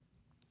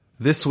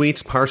This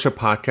week's Parsha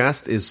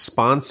podcast is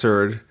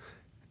sponsored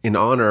in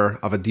honor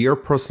of a dear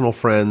personal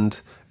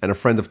friend and a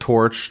friend of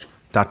Torch,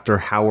 Dr.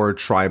 Howard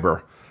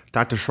Schreiber.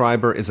 Dr.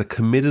 Schreiber is a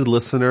committed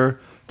listener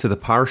to the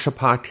Parsha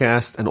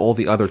podcast and all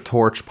the other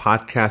Torch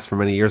podcasts for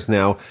many years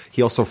now.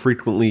 He also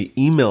frequently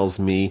emails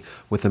me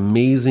with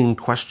amazing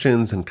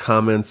questions and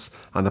comments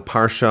on the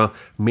Parsha,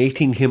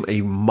 making him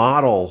a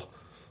model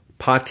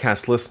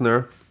podcast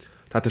listener.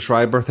 Dr.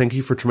 Schreiber, thank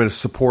you for tremendous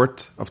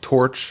support of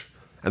Torch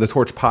and the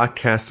Torch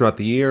podcast throughout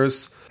the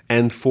years,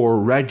 and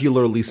for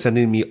regularly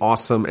sending me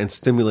awesome and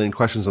stimulating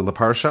questions on the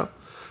Parsha.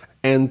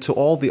 And to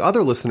all the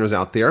other listeners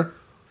out there,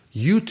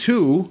 you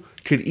too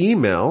could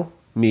email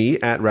me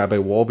at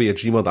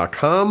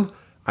rabbiwolbe@gmail.com.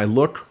 I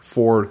look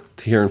forward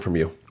to hearing from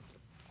you.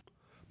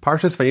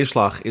 Parshas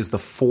Vayishlach is the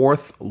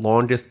fourth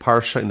longest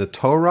Parsha in the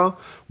Torah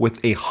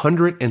with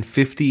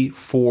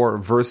 154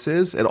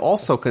 verses. It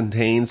also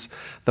contains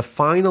the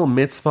final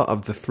mitzvah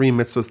of the three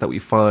mitzvahs that we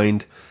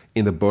find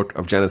in the book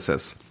of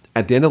Genesis.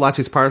 At the end of last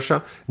week's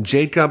Parsha,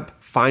 Jacob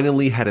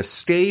finally had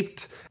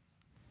escaped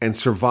and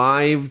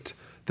survived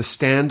the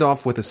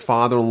standoff with his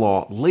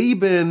father-in-law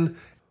Laban.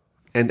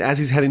 And as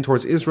he's heading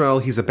towards Israel,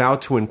 he's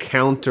about to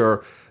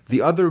encounter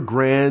the other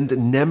grand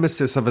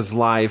nemesis of his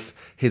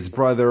life, his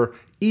brother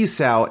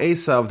Esau,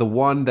 the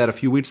one that a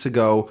few weeks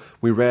ago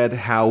we read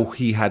how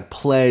he had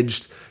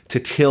pledged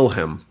to kill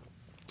him.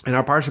 And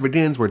our Parsha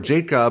begins where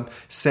Jacob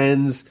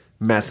sends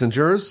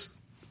messengers,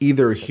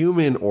 either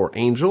human or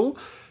angel,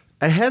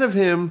 ahead of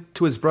him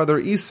to his brother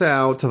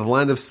Esau, to the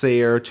land of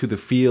Seir, to the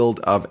field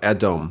of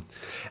Edom.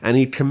 And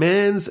he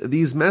commands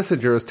these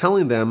messengers,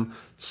 telling them,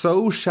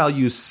 "So shall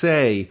you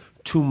say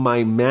to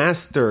my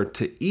master,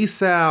 to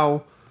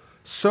Esau,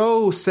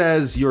 so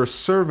says your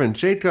servant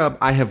Jacob,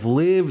 I have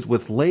lived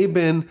with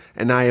Laban,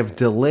 and I have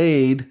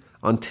delayed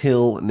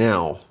until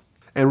now."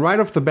 And right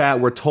off the bat,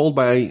 we're told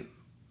by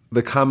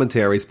the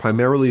commentaries,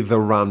 primarily the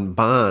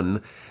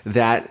Ramban,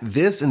 that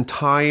this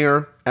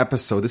entire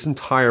episode, this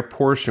entire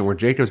portion where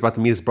Jacob is about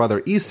to meet his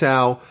brother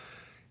Esau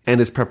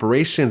and his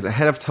preparations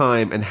ahead of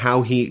time and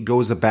how he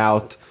goes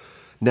about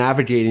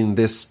navigating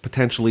this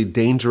potentially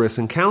dangerous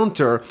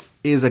encounter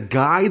is a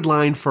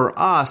guideline for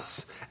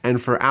us and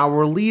for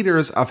our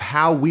leaders of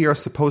how we are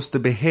supposed to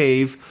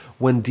behave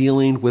when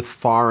dealing with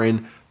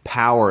foreign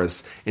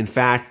powers. In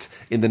fact,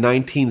 in the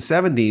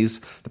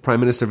 1970s, the Prime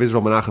Minister of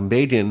Israel, Menachem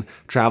Begin,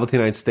 traveled to the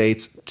United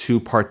States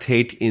to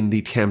partake in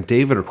the Camp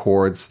David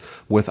Accords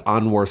with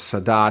Anwar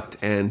Sadat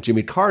and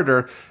Jimmy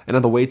Carter. And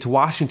on the way to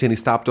Washington, he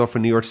stopped off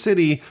in New York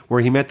City,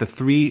 where he met the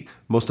three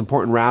most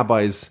important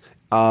rabbis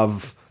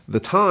of the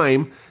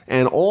time,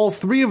 and all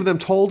three of them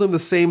told him the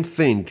same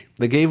thing.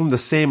 They gave him the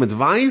same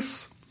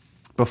advice.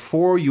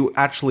 Before you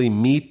actually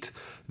meet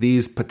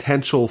these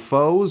potential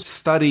foes,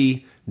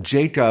 study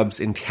Jacob's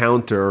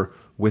encounter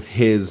with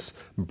his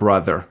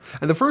brother.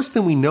 And the first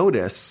thing we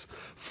notice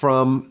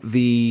from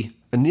the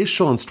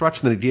initial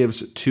instruction that he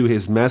gives to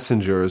his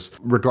messengers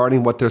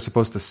regarding what they're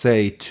supposed to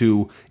say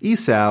to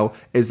Esau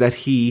is that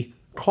he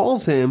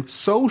calls him,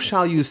 "So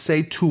shall you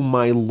say to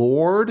my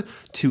lord,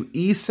 to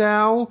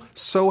Esau,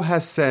 so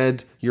has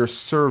said your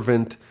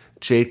servant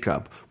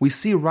Jacob." We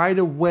see right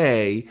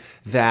away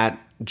that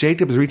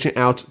Jacob is reaching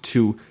out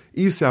to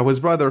Esau, his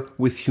brother,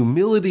 with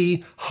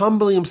humility,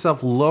 humbling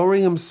himself,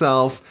 lowering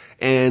himself,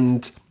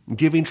 and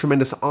giving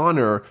tremendous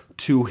honor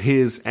to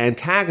his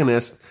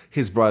antagonist,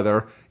 his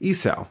brother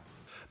Esau.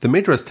 The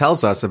Midrash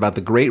tells us about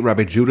the great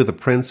Rabbi Judah the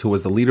Prince, who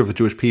was the leader of the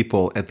Jewish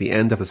people at the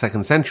end of the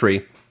 2nd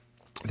century,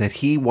 that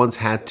he once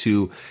had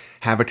to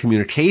have a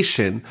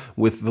communication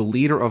with the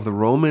leader of the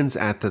Romans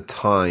at the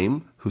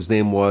time, whose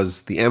name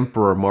was the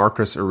Emperor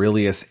Marcus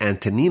Aurelius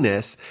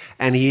Antoninus,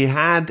 and he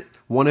had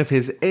one of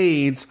his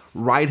aides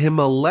write him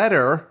a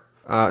letter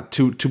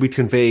to be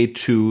conveyed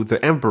to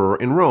the emperor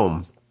in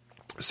Rome.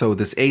 So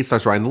this aide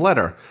starts writing the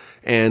letter,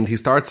 and he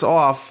starts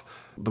off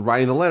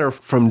writing the letter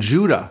from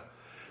Judah,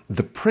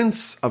 the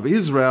Prince of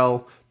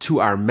Israel, to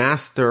our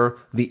master,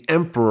 the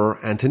Emperor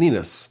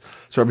Antoninus.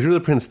 So Rabbi Judah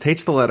the Prince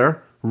takes the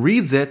letter,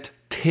 reads it,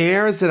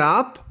 tears it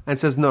up, and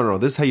says, no,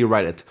 this is how you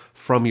write it.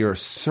 From your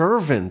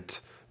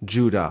servant,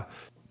 Judah,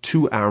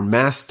 to our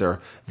master,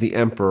 the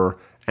Emperor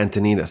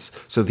Antoninus.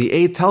 So the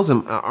aide tells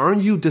him,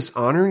 aren't you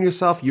dishonoring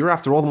yourself? You're,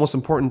 after all, the most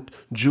important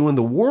Jew in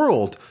the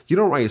world. You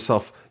don't write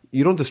yourself,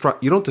 you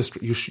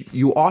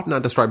ought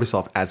not describe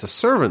yourself as a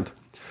servant.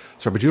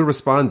 So Rabbi Judah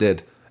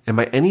responded, am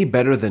I any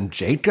better than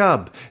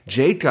Jacob?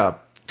 Jacob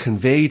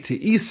conveyed to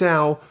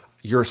Esau,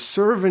 your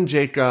servant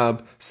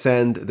Jacob,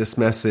 send this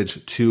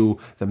message to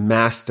the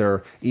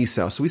master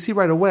Esau. So we see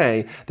right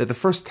away that the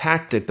first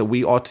tactic that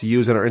we ought to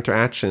use in our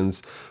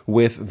interactions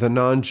with the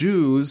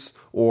non-Jews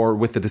or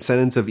with the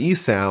descendants of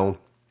Esau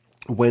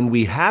when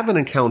we have an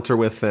encounter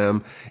with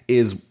them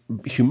is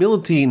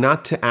humility,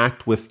 not to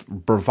act with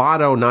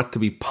bravado, not to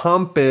be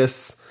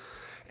pompous,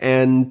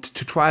 and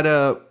to try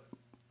to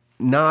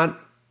not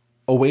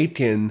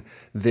awaken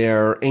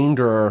their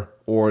anger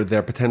or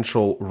their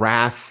potential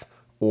wrath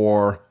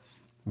or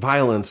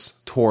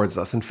violence towards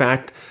us. In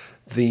fact,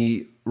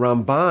 the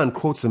Ramban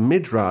quotes a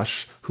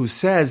midrash who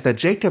says that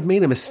Jacob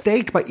made a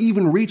mistake by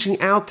even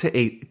reaching out to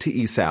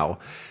Esau.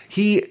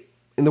 He,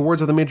 in the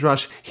words of the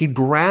midrash, he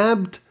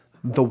grabbed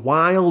the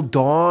wild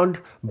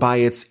dog by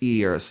its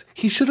ears.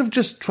 He should have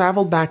just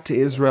traveled back to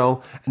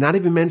Israel and not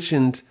even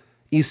mentioned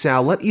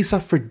Esau. Let Esau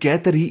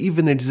forget that he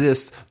even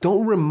exists.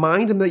 Don't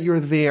remind him that you're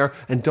there,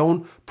 and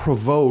don't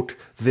provoke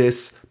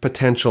this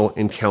potential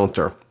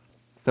encounter.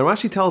 Now,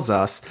 Rashi tells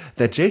us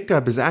that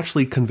Jacob is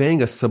actually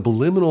conveying a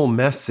subliminal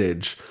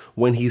message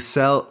when he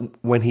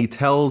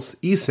tells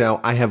Esau,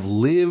 I have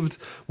lived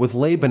with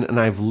Laban and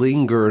I've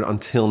lingered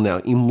until now.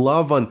 Im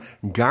lavan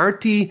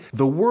garti,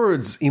 the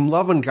words im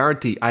lavan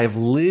garti, I have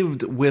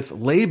lived with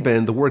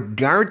Laban, the word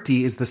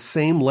garti is the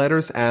same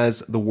letters as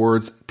the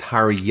words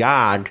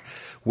taryag,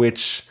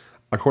 which,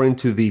 according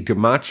to the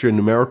Gematria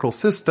numerical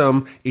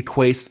system,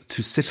 equates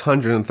to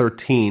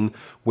 613,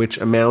 which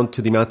amount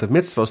to the amount of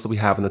mitzvos that we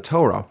have in the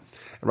Torah.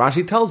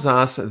 Rashi tells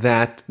us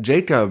that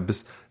Jacob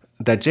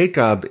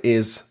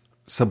is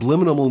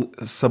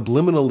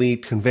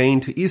subliminally conveying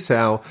to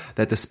Esau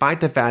that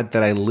despite the fact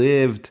that I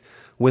lived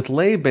with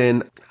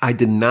Laban, I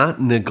did not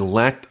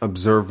neglect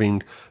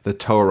observing the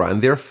Torah.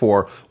 And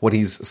therefore, what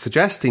he's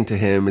suggesting to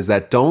him is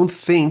that don't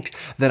think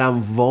that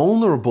I'm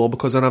vulnerable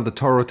because I don't have the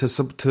Torah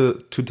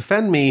to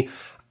defend me.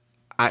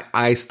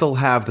 I still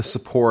have the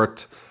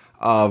support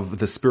of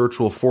the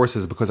spiritual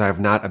forces because I have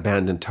not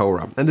abandoned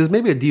Torah. And there's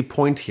maybe a deep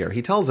point here.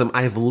 He tells him,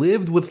 I have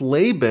lived with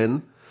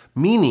Laban,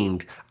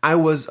 meaning I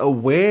was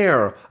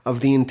aware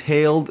of the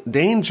entailed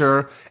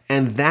danger,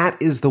 and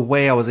that is the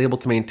way I was able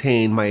to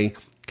maintain my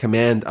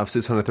command of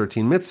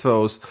 613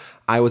 mitzvos.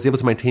 I was able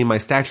to maintain my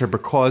stature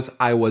because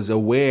I was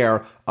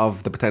aware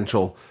of the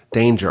potential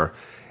danger.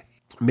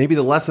 Maybe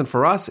the lesson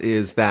for us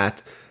is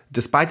that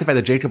despite the fact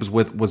that Jacob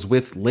was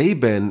with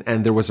Laban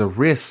and there was a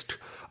risk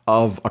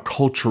of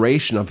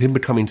acculturation, of him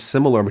becoming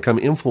similar,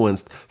 becoming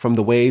influenced from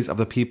the ways of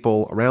the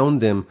people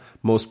around him,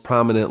 most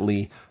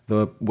prominently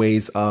the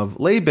ways of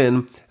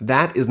Laban,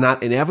 that is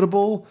not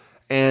inevitable,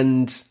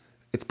 and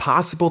it's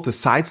possible to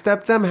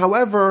sidestep them.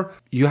 However,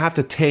 you have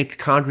to take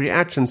concrete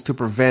actions to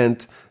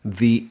prevent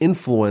the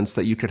influence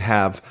that you could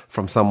have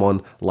from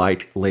someone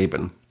like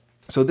Laban.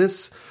 So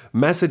this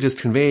message is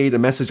conveyed, a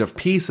message of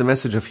peace, a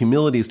message of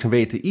humility is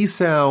conveyed to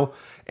Esau,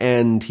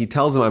 and he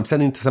tells him, I'm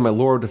sending to my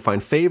Lord to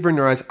find favor in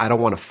your eyes. I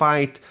don't want to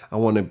fight. I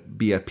want to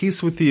be at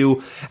peace with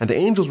you. And the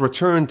angels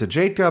return to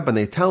Jacob, and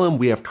they tell him,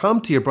 we have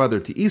come to your brother,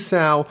 to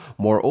Esau.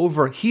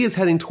 Moreover, he is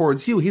heading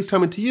towards you. He's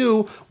coming to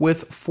you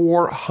with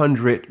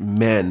 400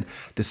 men.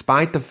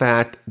 Despite the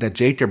fact that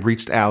Jacob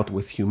reached out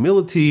with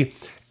humility,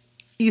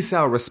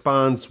 Esau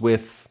responds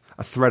with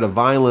a threat of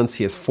violence.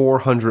 He has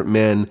 400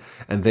 men,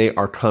 and they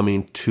are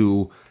coming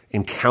to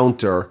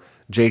encounter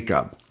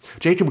Jacob.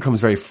 Jacob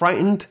becomes very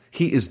frightened.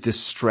 He is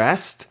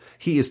distressed.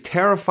 He is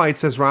terrified,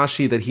 says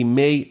Rashi, that he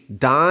may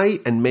die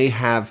and may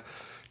have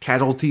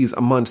casualties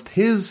amongst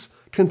his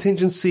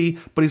contingency,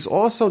 but he's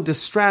also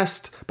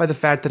distressed by the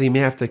fact that he may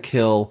have to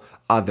kill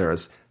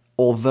others.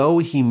 Although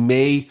he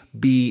may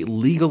be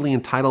legally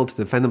entitled to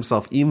defend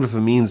himself, even if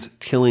it means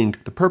killing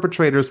the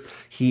perpetrators,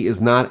 he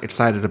is not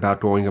excited about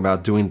going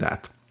about doing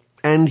that.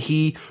 And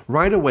he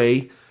right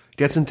away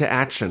gets into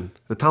action.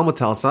 The Talmud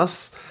tells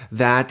us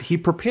that he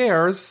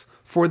prepares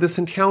for this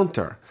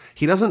encounter.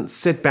 He doesn't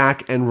sit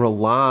back and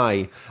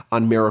rely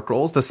on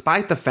miracles,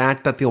 despite the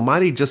fact that the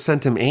Almighty just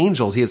sent him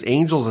angels. He has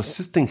angels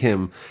assisting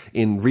him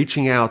in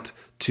reaching out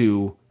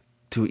to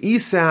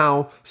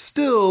Esau.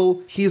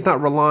 Still, he's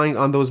not relying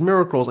on those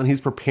miracles, and he's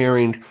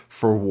preparing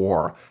for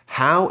war.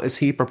 How is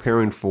he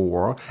preparing for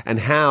war? And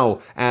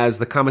how, as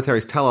the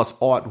commentaries tell us,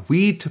 ought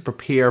we to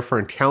prepare for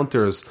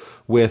encounters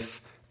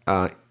with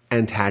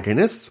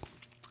antagonists?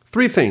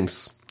 3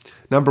 things.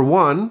 Number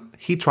 1,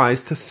 he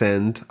tries to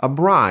send a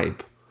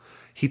bribe.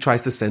 He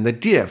tries to send a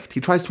gift. He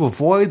tries to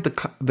avoid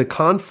the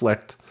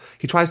conflict.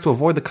 He tries to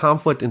avoid the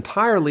conflict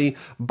entirely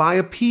by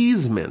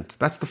appeasement.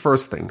 That's the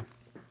first thing.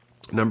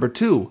 Number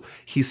 2,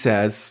 he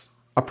says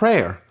a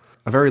prayer,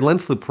 a very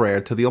lengthy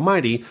prayer to the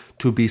Almighty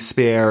to be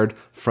spared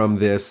from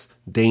this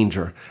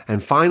danger.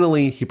 And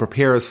finally, he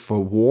prepares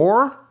for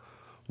war.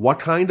 What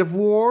kind of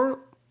war?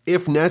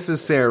 If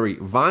necessary,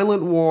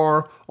 violent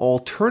war.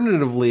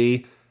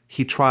 Alternatively,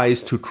 he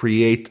tries to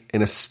create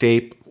an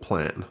escape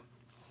plan.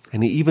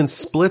 And he even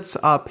splits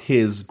up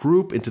his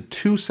group into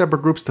 2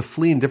 separate groups to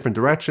flee in different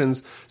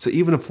directions. So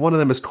even if one of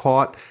them is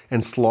caught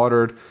and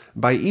slaughtered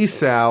by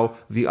Esau,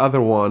 the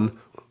other one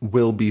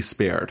will be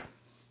spared.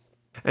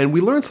 And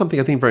we learned something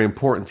I think very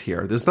important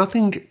here. There's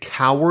nothing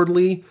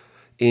cowardly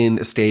in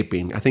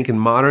escaping. I think in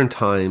modern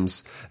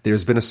times,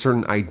 there's been a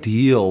certain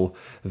ideal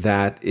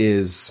that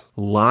is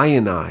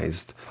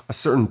lionized, a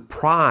certain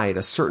pride,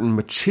 a certain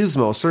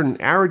machismo, a certain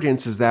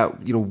arrogance is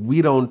that,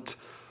 we don't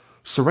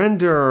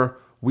surrender,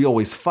 we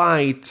always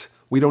fight,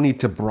 we don't need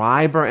to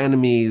bribe our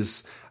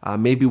enemies.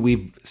 Maybe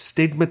we've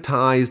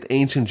stigmatized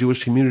ancient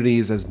Jewish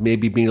communities as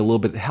maybe being a little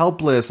bit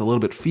helpless, a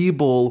little bit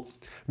feeble,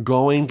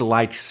 going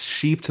like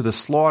sheep to the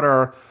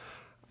slaughter.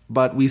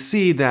 But we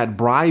see that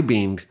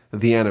bribing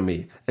the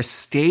enemy,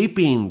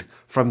 escaping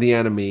from the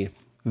enemy,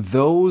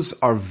 Those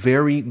are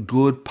very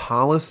good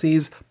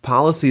policies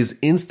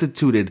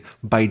instituted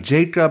by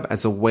Jacob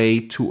as a way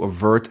to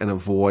avert and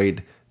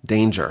avoid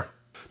danger.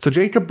 So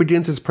Jacob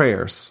begins his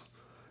prayers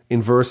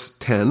in verse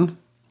 10,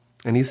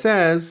 and he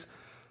says,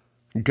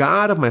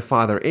 God of my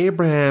father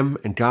Abraham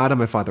and God of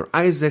my father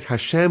Isaac,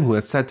 Hashem, who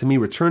had said to me,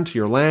 return to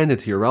your land and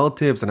to your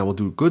relatives, and I will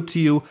do good to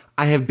you.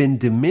 I have been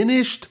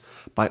diminished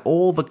by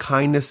all the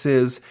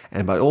kindnesses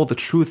and by all the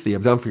truth that you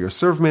have done for your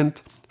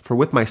servant. For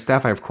with my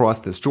staff I have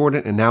crossed this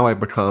Jordan, and now I have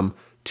become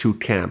two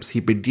camps. He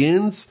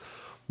begins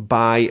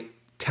by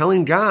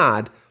telling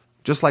God,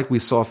 just like we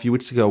saw a few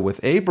weeks ago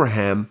with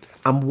Abraham,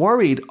 I'm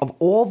worried of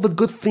all the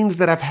good things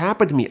that have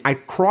happened to me. I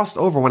crossed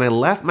over. When I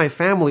left my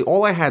family,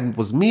 all I had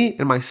was me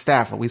and my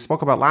staff that we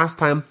spoke about last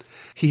time.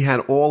 He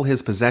had all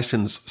his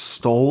possessions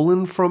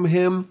stolen from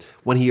him.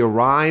 When he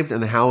arrived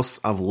in the house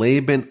of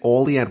Laban,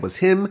 all he had was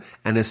him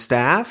and his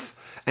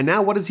staff. And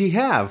now what does he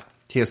have?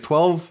 He has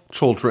 12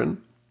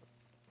 children,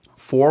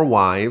 4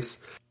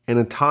 wives, an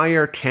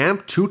entire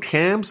camp, 2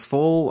 camps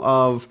full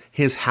of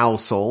his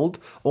household.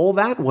 All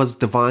that was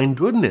divine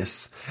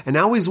goodness. And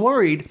now he's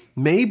worried,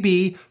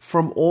 maybe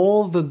from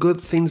all the good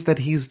things that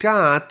he's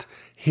got,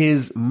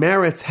 his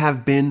merits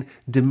have been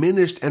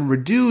diminished and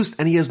reduced,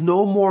 and he has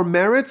no more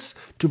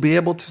merits to be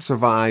able to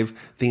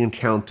survive the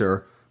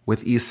encounter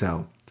with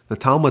Esau. The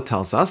Talmud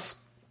tells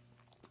us,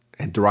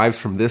 and derives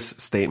from this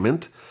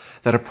statement,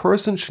 that a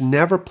person should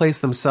never place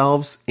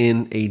themselves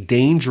in a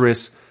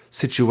dangerous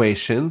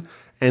situation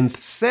and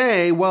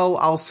say, well,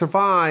 I'll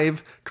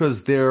survive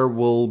because there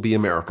will be a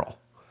miracle.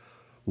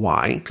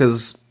 Why?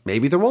 Because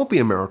maybe there won't be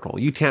a miracle.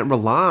 You can't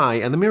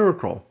rely on the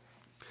miracle.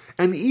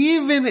 And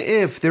even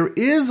if there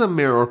is a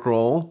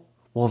miracle,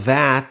 well,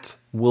 that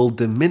will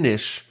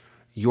diminish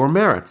your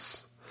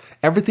merits.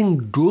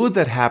 Everything good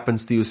that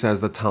happens to you,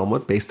 says the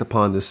Talmud, based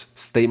upon this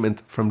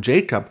statement from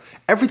Jacob,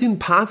 everything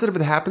positive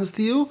that happens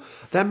to you,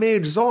 that may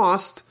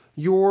exhaust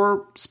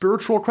your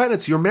spiritual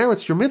credits, your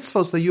merits, your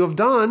mitzvos that you have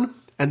done,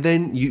 and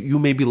then you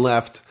may be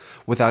left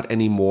without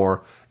any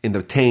more in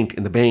the tank,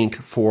 in the bank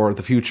for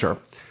the future.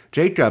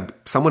 Jacob,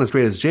 someone as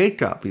great as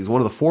Jacob, he's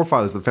one of the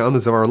forefathers, the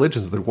founders of our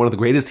religions, one of the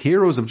greatest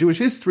heroes of Jewish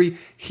history.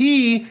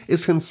 He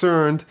is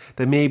concerned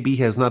that maybe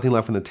he has nothing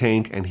left in the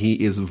tank and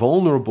he is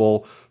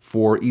vulnerable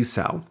for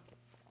Esau.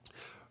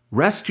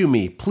 Rescue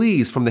me,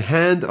 please, from the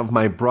hand of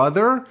my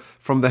brother,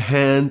 from the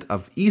hand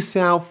of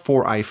Esau,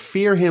 for I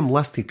fear him,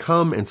 lest he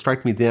come and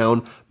strike me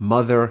down,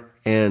 mother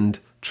and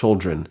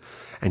children.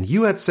 And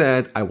you had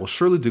said, I will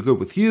surely do good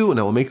with you, and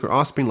I will make your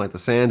offspring like the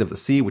sand of the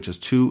sea, which is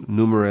too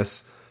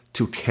numerous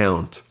to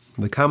count.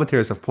 The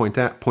commentators have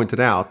pointed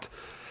out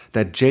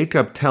that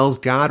Jacob tells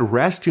God,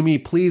 rescue me,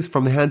 please,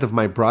 from the hand of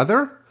my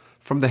brother,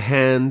 from the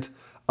hand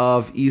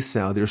of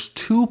Esau. There's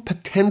 2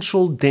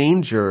 potential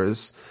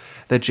dangers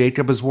that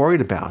Jacob is worried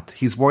about.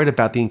 He's worried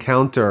about the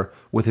encounter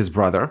with his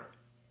brother,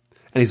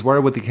 and he's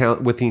worried with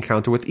the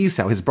encounter with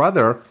Esau. His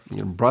brother,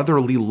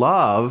 brotherly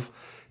love,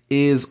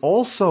 is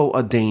also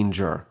a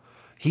danger.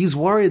 He's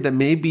worried that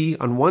maybe,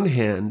 on one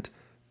hand,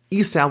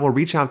 Esau will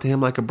reach out to him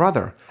like a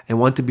brother and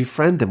want to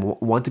befriend him,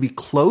 want to be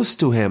close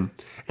to him,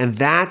 and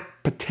that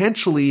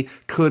potentially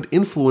could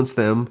influence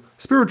them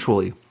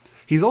spiritually.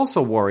 He's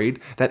also worried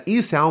that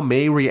Esau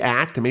may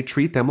react and may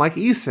treat them like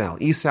Esau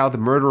the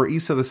murderer,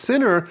 Esau the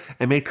sinner,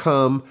 and may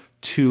come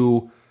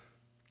to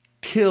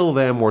kill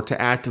them or to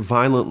act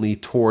violently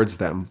towards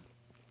them.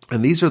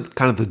 And these are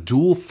kind of the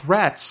dual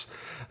threats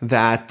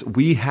that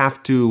we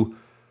have to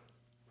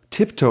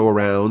tiptoe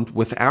around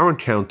with our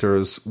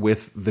encounters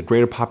with the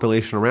greater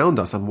population around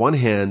us. On one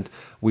hand,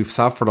 we've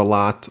suffered a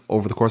lot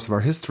over the course of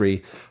our history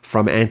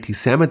from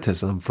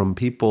anti-Semitism, from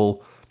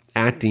people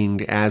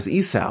acting as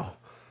Esau.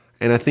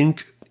 And I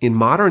think in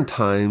modern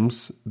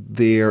times,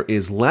 there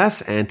is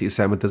less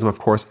anti-Semitism. Of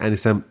course,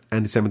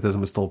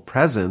 anti-Semitism is still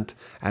present,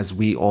 as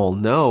we all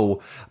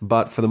know.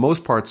 But for the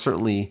most part,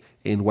 certainly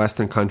in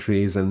Western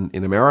countries and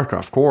in America,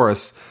 of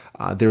course,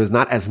 there is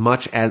not as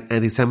much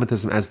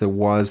anti-Semitism as there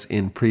was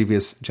in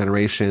previous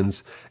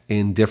generations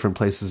in different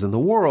places in the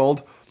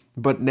world.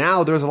 But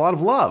now there's a lot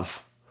of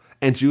love,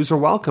 and Jews are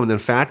welcome. And in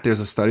fact, there's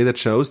a study that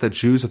shows that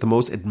Jews are the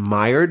most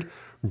admired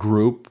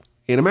group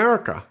in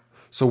America.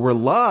 So we're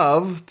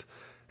loved,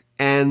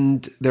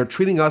 and they're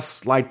treating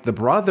us like the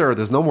brother.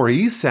 There's no more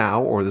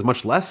Esau, or there's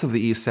much less of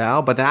the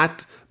Esau, but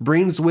that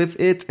brings with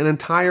it an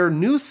entire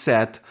new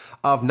set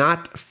of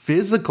not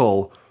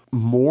physical,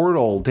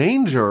 mortal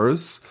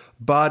dangers,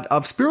 but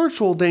of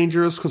spiritual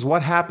dangers, because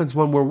what happens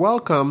when we're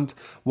welcomed?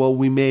 Well,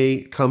 we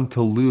may come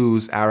to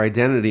lose our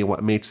identity and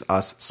what makes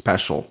us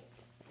special.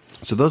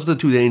 So those are the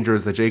 2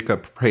 dangers that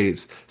Jacob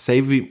prays.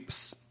 Save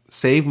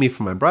me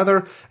from my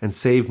brother, and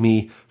save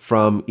me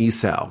from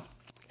Esau.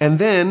 And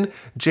then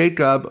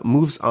Jacob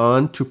moves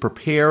on to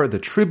prepare the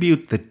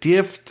tribute, the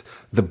gift,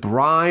 the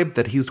bribe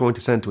that he's going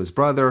to send to his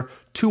brother.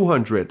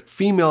 200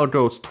 female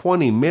goats,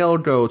 20 male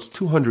goats,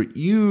 200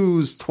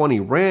 ewes, 20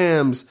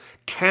 rams,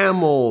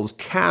 camels,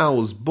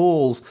 cows,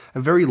 bulls,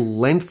 a very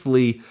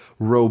lengthy,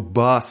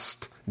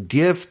 robust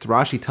gift.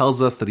 Rashi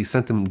tells us that he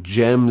sent him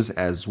gems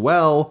as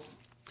well.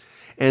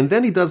 And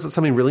then he does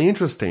something really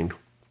interesting.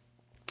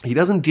 He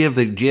doesn't give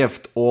the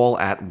gift all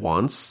at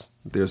once.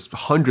 There's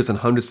hundreds and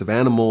hundreds of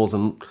animals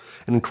and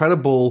an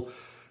incredible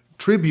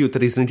tribute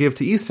that he's going to give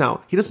to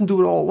Esau. He doesn't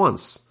do it all at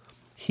once.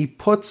 He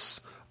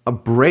puts a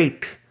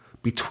break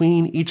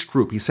between each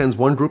group. He sends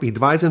one group, he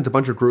divides it into a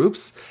bunch of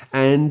groups,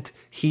 and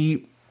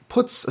he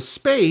puts a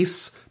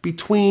space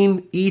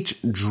between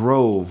each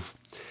drove.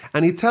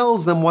 And he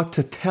tells them what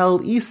to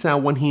tell Esau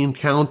when he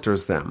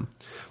encounters them.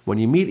 When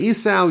you meet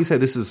Esau, you say,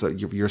 this is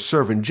your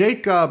servant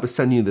Jacob is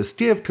sending you this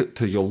gift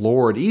to your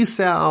lord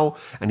Esau,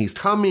 and he's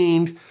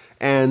coming,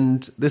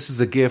 and this is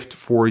a gift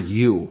for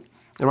you.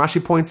 And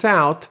Rashi points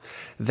out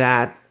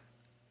that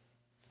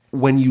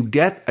when you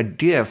get a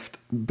gift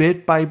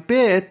bit by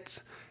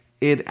bit,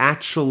 it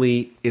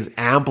actually is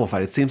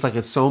amplified. It seems like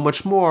it's so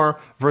much more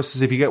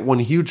versus if you get one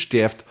huge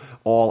gift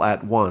all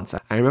at once.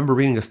 I remember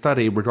reading a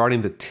study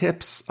regarding the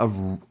tips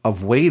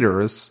of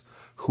waiters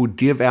who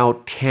give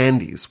out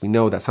candies. We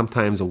know that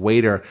sometimes a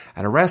waiter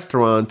at a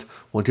restaurant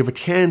will give a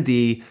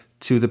candy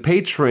to the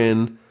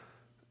patron,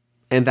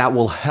 and that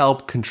will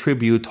help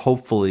contribute,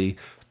 hopefully,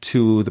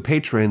 to the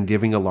patron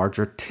giving a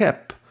larger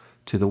tip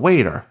to the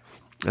waiter.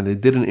 And they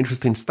did an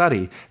interesting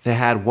study. They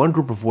had one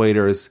group of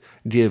waiters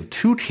give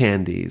 2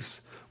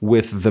 candies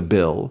with the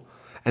bill,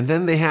 and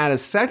then they had a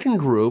second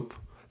group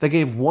that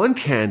gave 1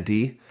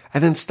 candy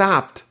and then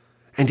stopped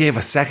and gave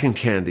a second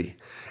candy.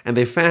 And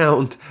they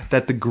found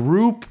that the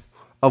group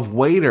of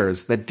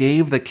waiters that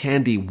gave the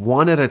candy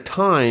one at a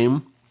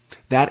time,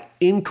 that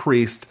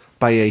increased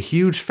by a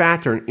huge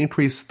factor and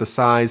increased the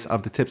size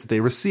of the tips that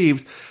they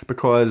received,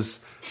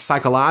 because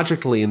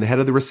psychologically in the head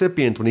of the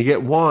recipient, when you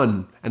get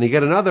one and you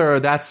get another,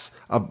 that's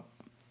a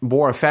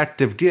more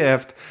effective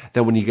gift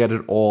than when you get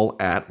it all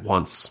at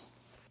once.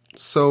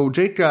 So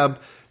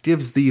Jacob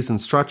gives these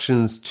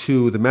instructions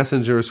to the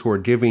messengers who are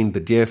giving the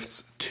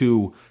gifts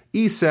to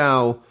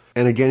Esau.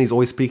 And again, he's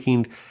always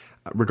speaking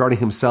regarding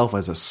himself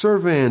as a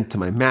servant to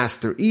my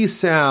master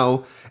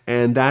Esau.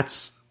 And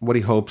that's what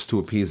he hopes to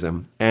appease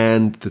him.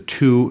 And the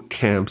 2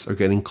 camps are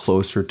getting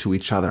closer to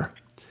each other.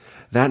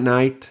 That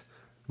night,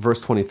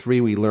 verse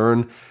 23, we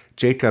learn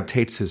Jacob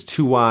takes his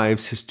 2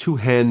 wives, his 2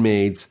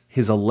 handmaids,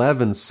 his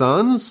 11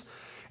 sons,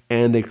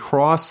 and they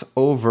cross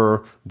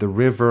over the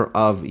river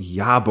of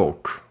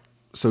Yabok.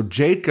 So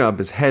Jacob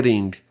is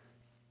heading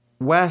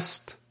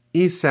west.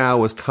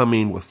 Esau is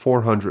coming with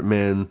 400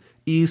 men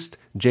east.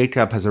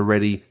 Jacob has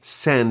already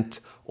sent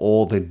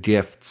all the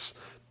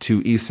gifts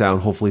to Esau,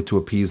 and hopefully to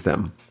appease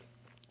them.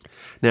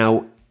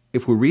 Now,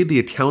 if we read the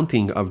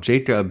accounting of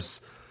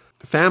Jacob's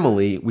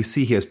family, we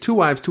see he has 2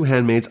 wives, 2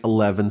 handmaids,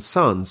 11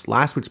 sons.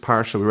 Last week's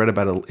parsha, we read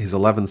about his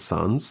 11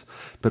 sons,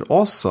 but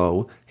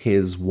also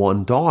his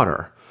 1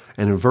 daughter.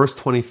 And in verse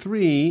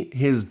 23,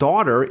 his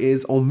daughter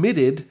is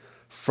omitted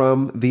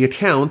from the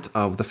account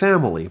of the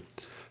family.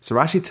 So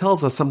Rashi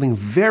tells us something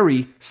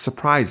very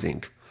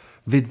surprising.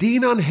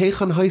 V'dinan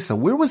heichan haisa.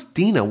 Where was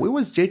Dinah? Where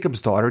was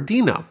Jacob's daughter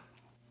Dinah?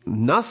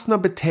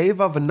 Nasna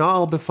b'teva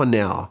v'na'al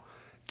b'fanea.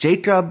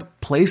 Jacob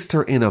placed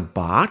her in a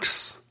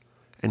box,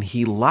 and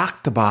he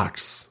locked the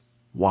box.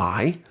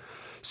 Why?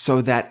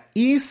 So that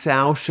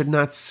Esau should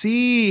not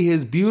see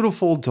his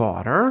beautiful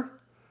daughter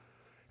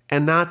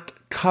and not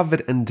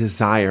covet and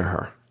desire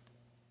her.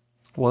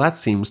 Well, that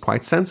seems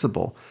quite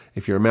sensible.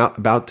 If you're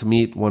about to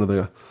meet one of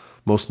the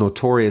most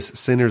notorious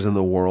sinners in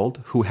the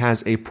world who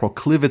has a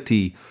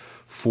proclivity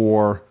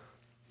for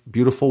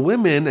beautiful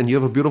women, and you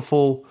have a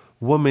beautiful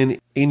woman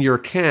in your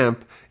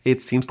camp,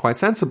 it seems quite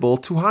sensible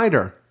to hide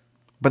her.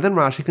 But then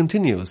Rashi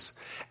continues,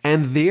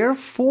 and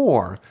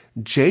therefore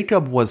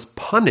Jacob was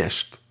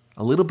punished.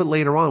 A little bit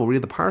later on, we'll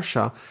read the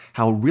Parsha,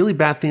 how really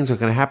bad things are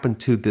going to happen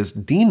to this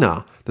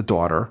Dinah, the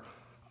daughter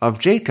of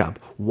Jacob.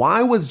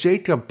 Why was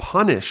Jacob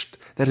punished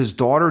that his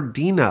daughter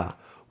Dinah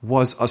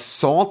was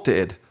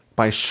assaulted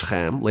by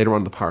Shechem, later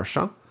on in the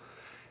Parsha?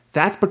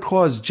 That's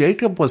because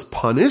Jacob was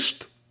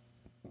punished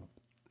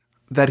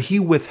that he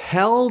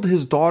withheld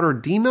his daughter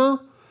Dinah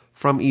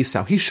from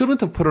Esau. He shouldn't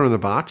have put her in the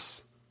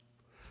box.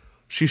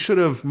 She should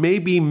have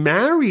maybe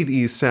married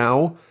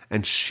Esau,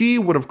 and she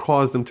would have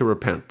caused him to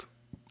repent.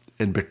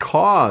 And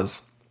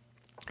because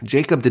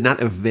Jacob did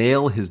not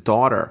avail his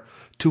daughter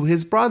to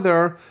his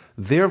brother,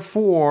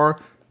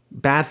 therefore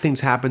bad things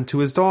happened to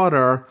his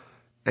daughter,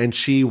 and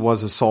she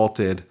was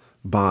assaulted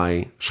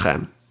by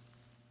Shechem.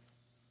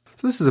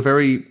 So this is a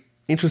very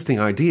interesting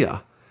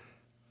idea.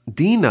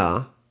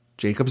 Dinah,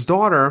 Jacob's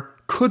daughter,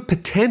 could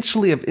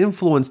potentially have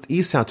influenced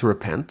Esau to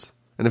repent.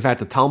 And in fact,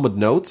 the Talmud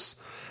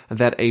notes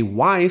that a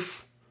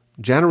wife,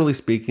 generally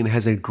speaking,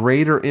 has a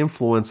greater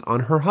influence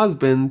on her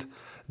husband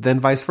than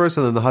vice versa,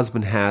 than the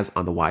husband has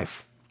on the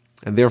wife.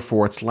 And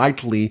therefore, it's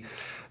likely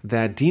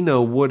that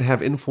Dinah would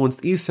have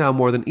influenced Esau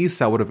more than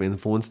Esau would have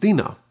influenced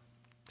Dinah.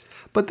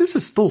 But this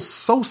is still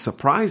so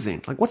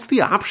surprising. Like, what's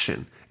the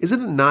option?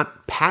 Isn't it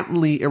not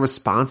patently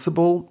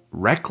irresponsible,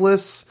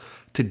 reckless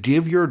to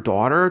give your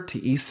daughter to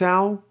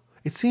Esau?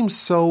 It seems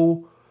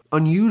so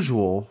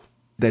unusual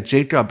that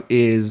Jacob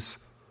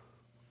is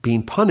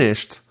being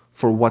punished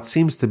for what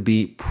seems to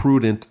be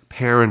prudent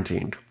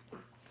parenting.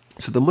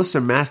 So the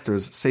Musar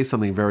masters say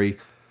something very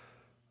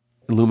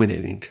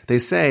illuminating. They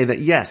say that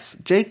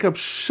yes, Jacob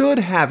should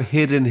have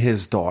hidden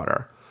his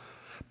daughter,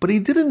 but he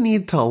didn't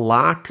need to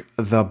lock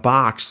the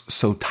box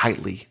so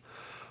tightly.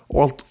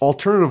 Or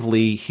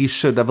alternatively, he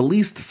should have at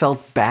least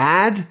felt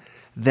bad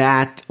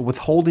that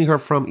withholding her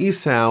from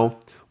Esau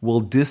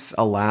will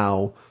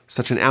disallow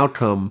such an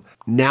outcome.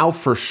 Now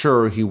for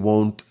sure he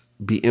won't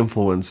be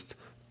influenced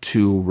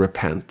to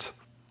repent.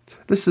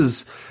 This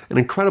is an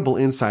incredible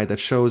insight that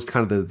shows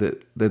kind of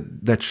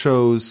that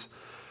shows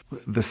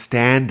the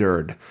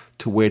standard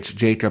to which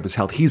Jacob is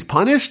held. He's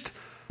punished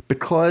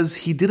because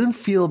he didn't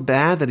feel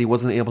bad that he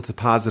wasn't able to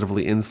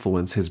positively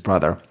influence his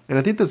brother. And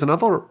I think there's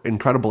another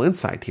incredible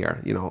insight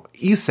here.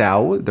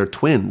 Esau, they're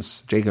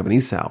twins, Jacob and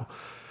Esau.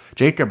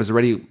 Jacob is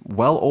already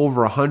well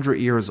over 100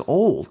 years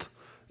old.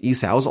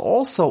 Esau is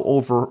also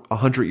over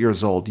 100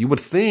 years old. You would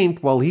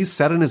think, well, he's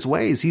set in his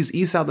ways. He's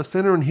Esau the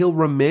sinner, and he'll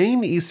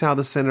remain Esau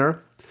the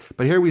sinner.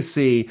 But here we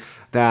see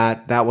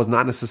that was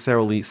not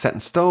necessarily set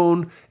in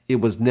stone. It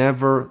was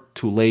never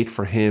too late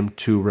for him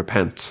to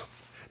repent.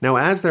 Now,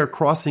 as they're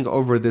crossing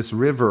over this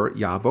river,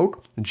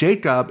 Yabok,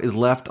 Jacob is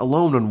left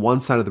alone on one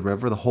side of the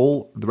river.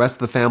 The rest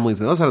of the family is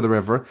on the other side of the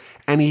river.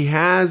 And he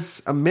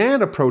has a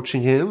man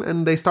approaching him,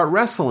 and they start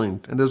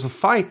wrestling. And there's a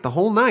fight the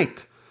whole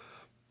night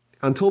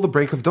until the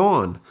break of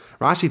dawn.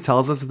 Rashi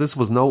tells us that this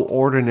was no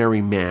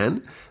ordinary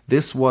man.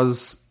 This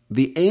was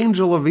the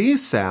angel of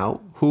Esau,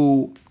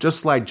 who,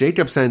 just like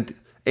Jacob sent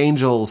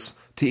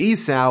angels to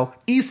Esau,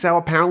 Esau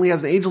apparently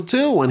has an angel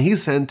too, and he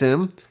sent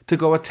him to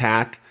go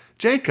attack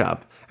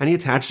Jacob. And he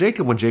attacks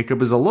Jacob when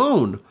Jacob is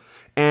alone.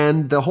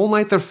 And the whole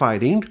night they're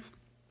fighting,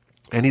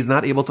 and he's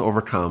not able to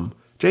overcome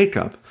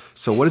Jacob.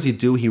 So what does he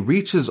do? He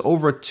reaches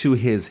over to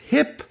his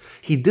hip,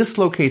 he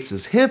dislocates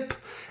his hip,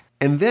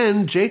 and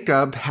then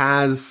Jacob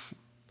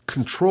has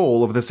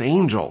control of this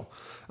angel.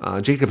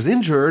 Jacob's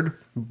injured,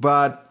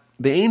 but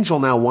the angel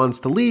now wants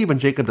to leave, and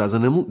Jacob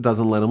doesn't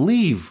let him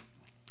leave.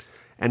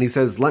 And he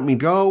says, let me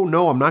go.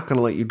 No, I'm not going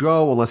to let you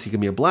go unless you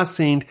give me a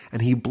blessing.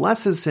 And he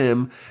blesses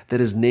him that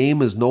his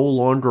name is no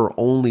longer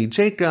only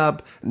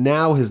Jacob.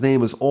 Now his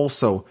name is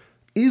also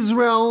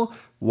Israel.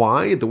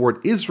 Why? The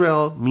word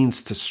Israel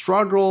means to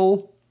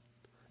struggle.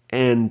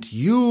 And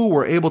you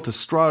were able to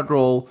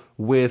struggle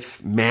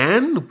with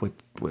man,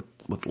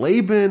 with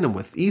Laban and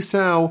with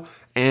Esau,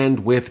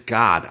 and with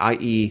God,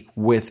 i.e.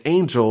 with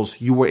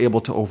angels, you were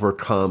able to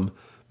overcome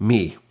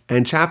me.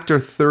 And chapter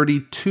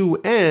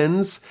 32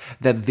 ends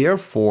that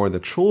therefore the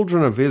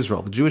children of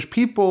Israel, the Jewish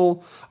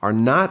people, are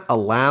not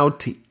allowed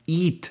to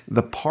eat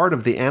the part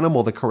of the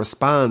animal that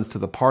corresponds to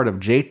the part of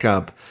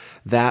Jacob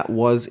that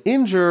was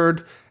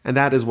injured, and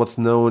that is what's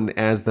known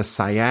as the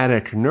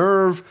sciatic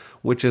nerve,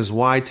 which is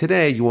why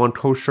today you want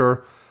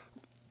kosher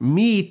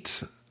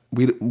meat.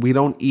 We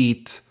don't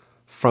eat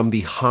from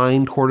the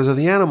hind quarters of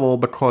the animal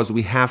because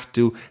we have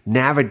to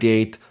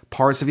navigate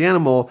parts of the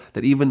animal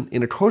that even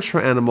in a kosher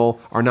animal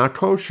are not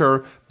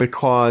kosher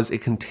because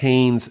it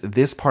contains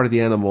this part of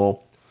the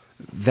animal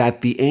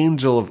that the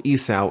angel of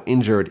Esau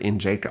injured in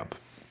Jacob.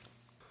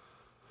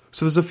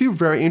 So there's a few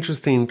very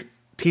interesting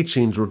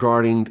teachings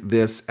regarding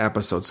this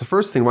episode. So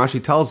first thing,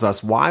 Rashi tells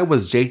us, why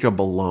was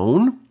Jacob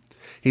alone?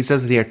 He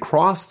says that he had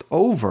crossed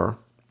over.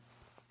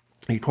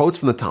 He quotes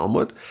from the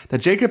Talmud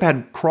that Jacob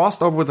had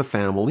crossed over with the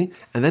family,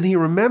 and then he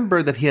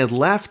remembered that he had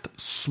left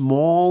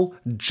small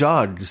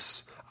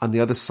jugs on the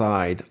other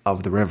side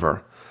of the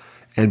river.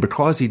 And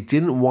because he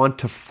didn't want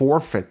to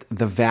forfeit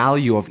the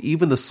value of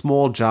even the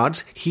small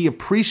jugs, he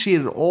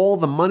appreciated all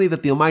the money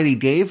that the Almighty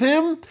gave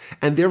him,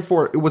 and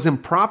therefore it was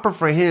improper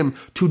for him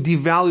to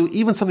devalue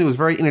even something that was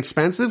very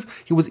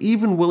inexpensive. He was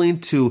even willing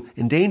to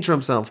endanger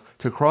himself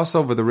to cross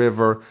over the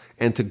river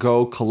and to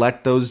go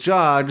collect those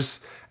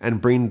jugs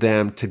and bring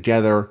them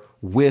together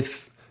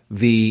with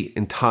the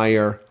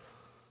entire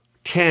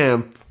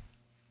camp.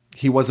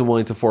 He wasn't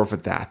willing to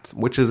forfeit that,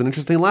 which is an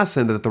interesting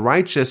lesson that the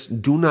righteous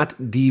do not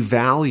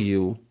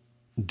devalue,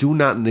 do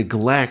not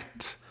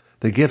neglect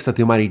the gifts that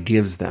the Almighty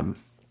gives them.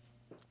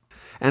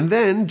 And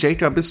then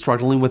Jacob is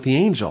struggling with the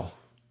angel,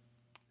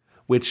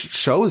 which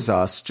shows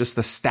us just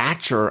the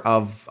stature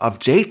of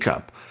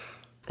Jacob.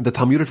 The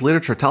Talmudic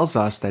literature tells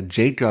us that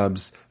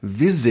Jacob's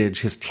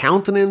visage, his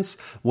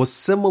countenance, was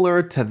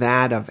similar to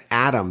that of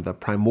Adam, the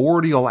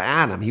primordial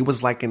Adam. He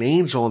was like an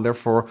angel, and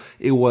therefore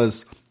it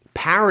was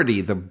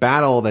parody the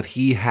battle that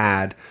he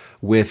had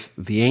with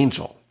the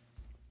angel.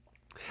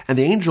 And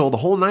the angel the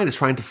whole night is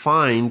trying to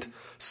find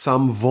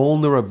some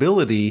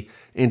vulnerability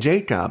in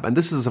Jacob. And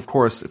this is, of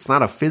course, it's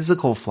not a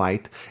physical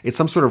fight. It's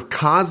some sort of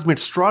cosmic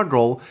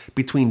struggle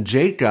between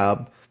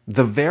Jacob,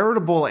 the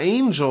veritable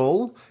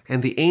angel,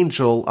 and the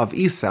angel of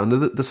Esau. And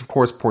this, of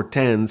course,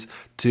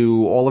 portends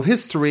to all of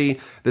history,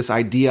 this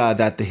idea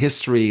that the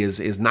history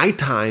is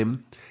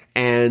nighttime,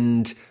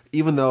 and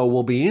even though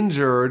we'll be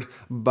injured,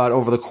 but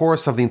over the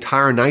course of the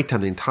entire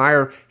nighttime, the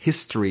entire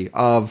history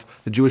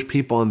of the Jewish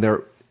people and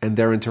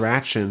their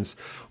interactions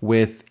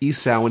with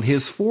Esau and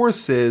his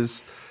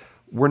forces,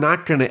 we're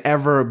not going to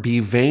ever be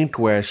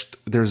vanquished.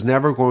 There's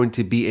never going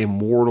to be a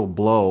mortal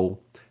blow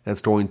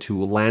that's going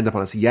to land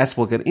upon us. Yes,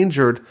 we'll get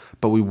injured,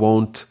 but we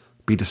won't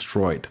be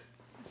destroyed.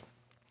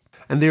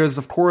 And there's,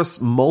 of course,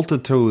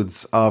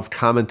 multitudes of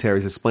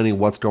commentaries explaining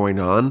what's going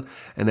on.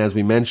 And as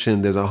we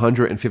mentioned, there's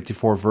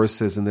 154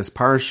 verses in this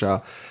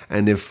parsha.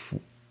 And if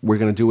we're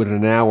going to do it in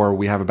an hour,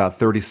 we have about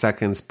 30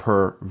 seconds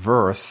per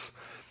verse.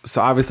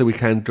 So obviously we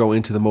can't go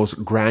into the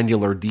most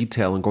granular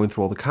detail in going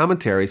through all the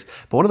commentaries.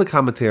 But one of the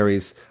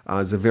commentaries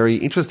is a very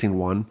interesting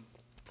one.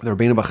 The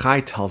Rabbeinu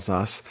Bachai tells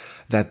us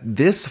that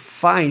this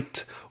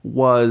fight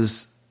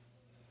was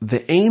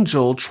the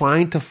angel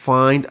trying to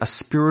find a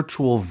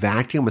spiritual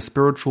vacuum, a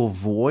spiritual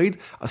void,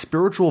 a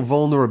spiritual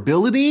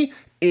vulnerability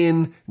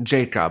in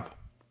Jacob.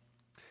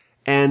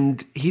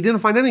 And he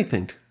didn't find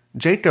anything.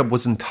 Jacob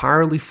was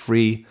entirely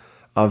free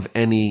of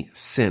any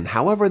sin.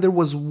 However, there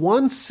was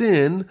one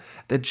sin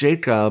that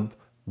Jacob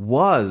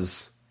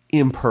was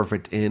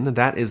imperfect in, and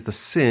that is the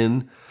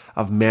sin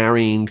of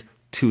marrying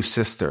two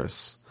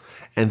sisters.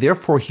 And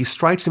therefore, he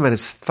strikes him at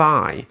his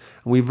thigh.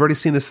 And we've already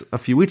seen this a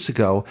few weeks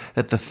ago,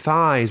 that the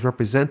thigh is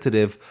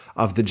representative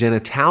of the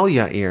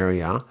genitalia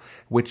area,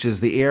 which is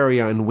the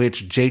area in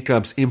which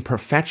Jacob's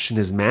imperfection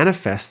is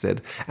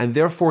manifested. And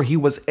therefore, he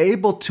was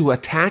able to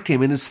attack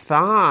him in his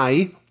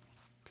thigh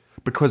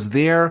because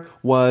there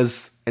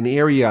was an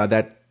area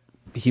that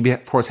he,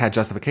 of course, had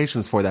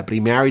justifications for that, but he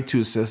married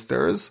two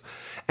sisters,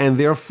 and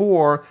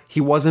therefore,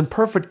 he wasn't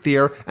perfect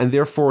there, and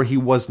therefore, he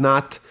was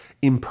not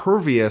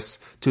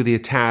impervious to the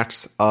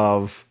attacks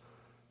of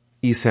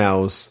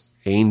Esau's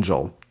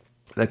angel.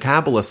 The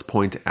Kabbalists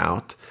point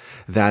out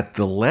that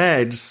the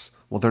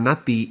legs, well, they're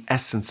not the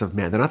essence of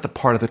man. They're not the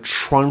part of the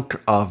trunk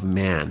of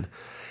man.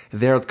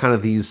 They're kind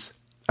of these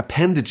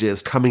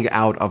appendages coming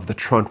out of the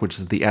trunk, which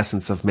is the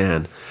essence of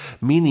man.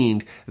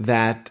 Meaning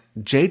that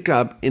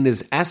Jacob, in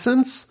his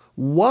essence,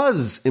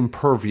 was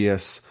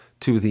impervious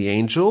to the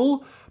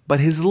angel,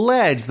 but his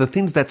legs, the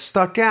things that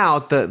stuck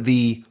out,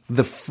 the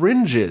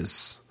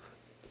fringes,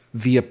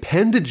 the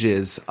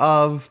appendages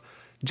of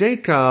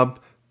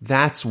Jacob,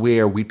 that's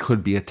where we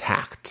could be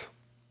attacked.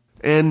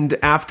 And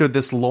after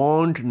this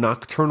long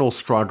nocturnal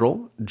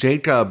struggle,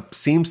 Jacob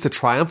seems to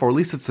triumph, or at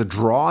least it's a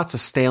draw, it's a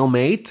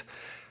stalemate.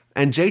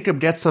 And Jacob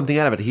gets something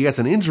out of it. He gets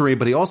an injury,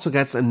 but he also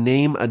gets a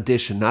name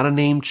addition, not a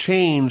name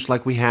change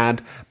like we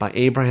had by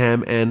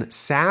Abraham and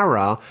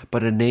Sarah,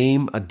 but a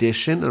name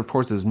addition. And of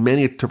course, there's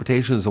many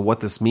interpretations of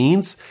what this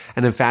means.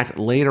 And in fact,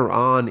 later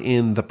on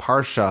in the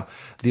Parsha,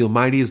 the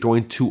Almighty is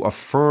going to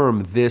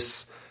affirm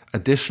this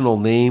additional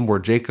name where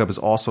Jacob is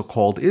also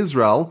called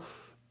Israel.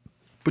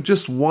 But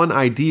just one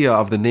idea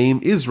of the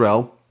name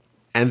Israel,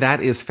 and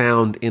that is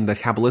found in the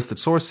Kabbalistic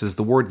sources,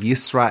 the word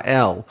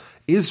Yisrael.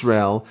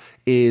 Israel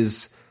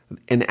is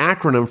an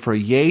acronym for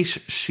Yesh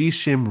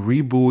Shishim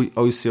Ribui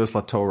Osios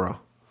LaTorah,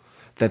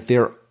 that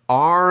there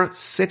are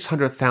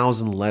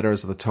 600,000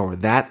 letters of the Torah.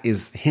 That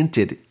is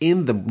hinted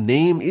in the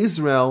name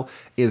Israel,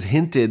 is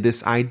hinted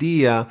this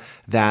idea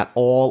that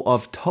all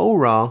of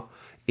Torah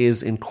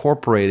is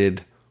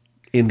incorporated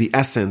in the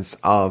essence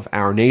of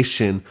our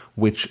nation,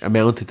 which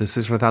amounted to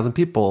 600,000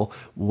 people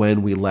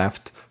when we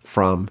left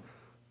from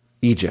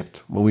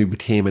Egypt, when we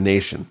became a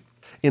nation.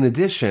 In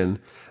addition,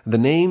 the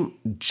name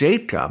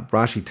Jacob,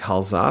 Rashi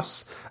tells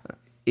us,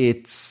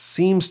 it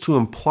seems to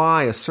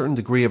imply a certain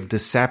degree of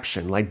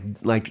deception.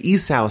 Like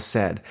Esau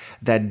said,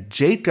 that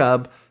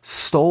Jacob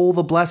stole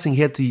the blessing.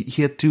 He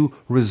had to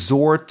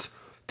resort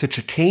to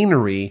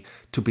chicanery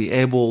to be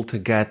able to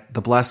get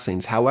the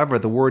blessings. However,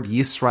 the word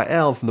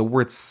Yisrael, from the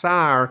word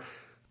sar,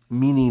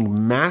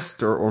 meaning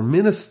master or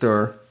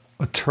minister,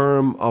 a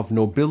term of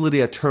nobility,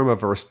 a term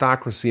of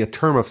aristocracy, a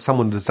term of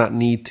someone who does not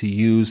need to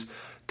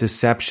use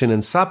deception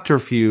and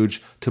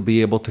subterfuge to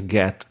be able to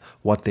get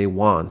what they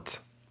want.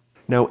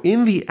 Now,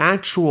 in the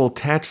actual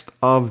text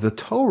of the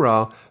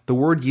Torah, the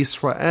word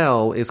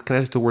Yisrael is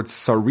connected to the word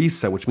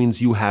sarisa, which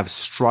means you have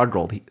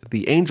struggled.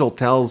 The angel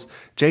tells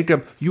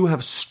Jacob, you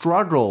have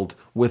struggled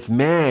with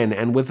man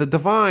and with the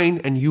divine,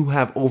 and you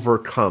have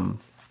overcome.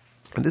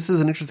 And this is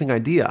an interesting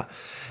idea,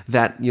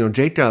 that,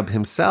 Jacob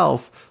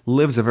himself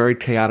lives a very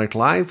chaotic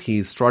life.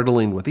 He's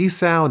struggling with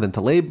Esau, and then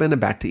to Laban,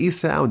 and back to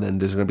Esau, and then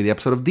there's going to be the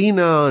episode of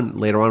Dinah, and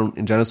later on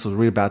in Genesis we'll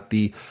read about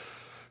the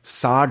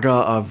saga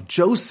of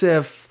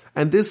Joseph.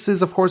 And this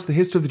is, of course, the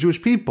history of the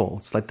Jewish people.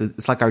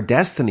 It's like our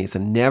destiny. It's a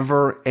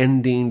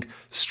never-ending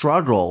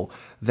struggle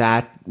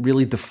that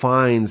really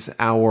defines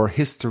our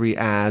history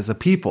as a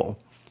people.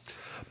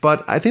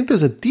 But I think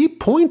there's a deep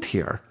point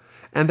here,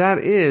 and that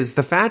is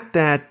the fact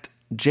that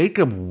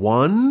Jacob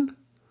won.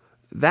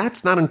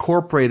 That's not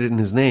incorporated in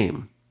his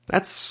name.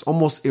 That's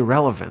almost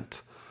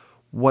irrelevant.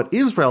 What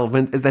is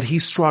relevant is that he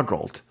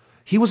struggled.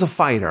 He was a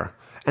fighter.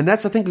 And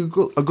that's, I think, a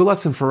good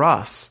lesson for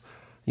us.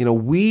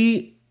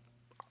 We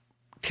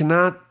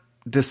cannot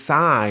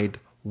decide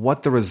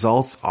what the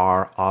results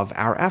are of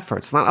our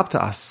efforts. It's not up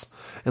to us.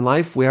 In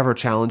life, we have our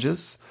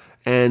challenges,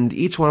 and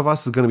each one of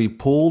us is going to be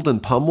pulled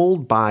and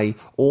pummeled by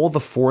all the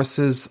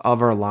forces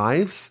of our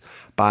lives,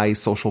 by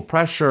social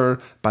pressure,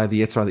 by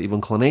the Yitzhak, the evil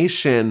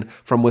inclination,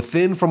 from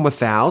within, from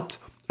without.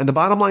 And the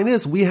bottom line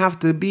is we have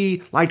to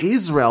be like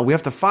Israel. We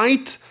have to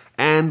fight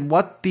And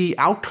what the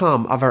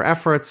outcome of our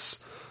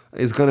efforts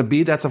is going to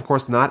be, that's of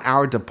course not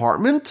our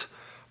department,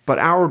 but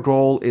our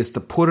goal is to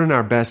put in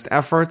our best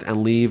effort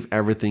and leave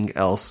everything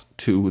else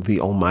to the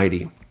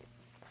Almighty.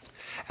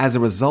 As a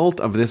result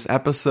of this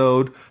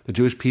episode, the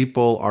Jewish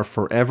people are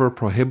forever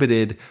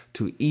prohibited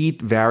to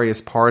eat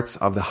various parts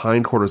of the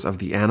hindquarters of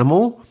the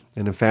animal.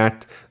 And in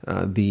fact,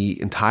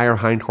 the entire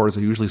hindquarters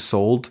are usually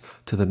sold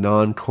to the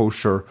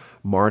non-kosher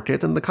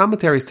market. And the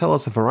commentaries tell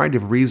us a variety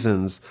of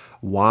reasons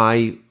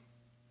why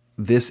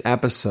this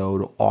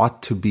episode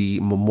ought to be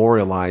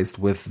memorialized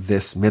with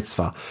this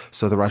mitzvah.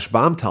 So the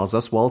Rashbam tells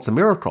us, well, it's a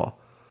miracle.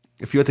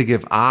 If you had to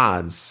give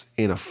odds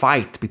in a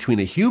fight between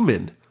a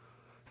human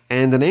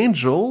and an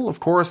angel, of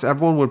course,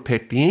 everyone would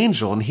pick the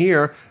angel. And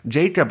here,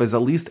 Jacob is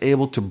at least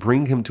able to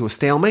bring him to a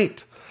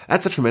stalemate.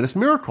 That's a tremendous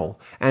miracle.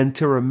 And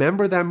to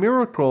remember that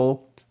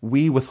miracle,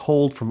 we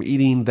withhold from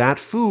eating that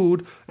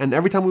food. And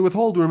every time we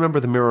withhold, we remember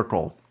the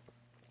miracle.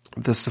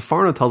 The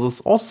Sepharno tells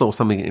us also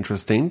something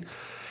interesting.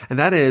 And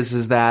that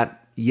is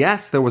that,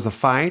 yes, there was a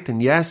fight.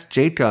 And yes,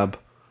 Jacob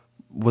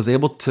was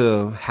able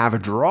to have a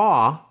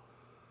draw.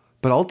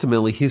 But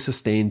ultimately, he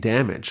sustained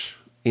damage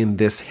in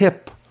this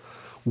hip.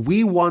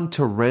 We want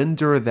to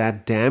render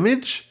that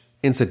damage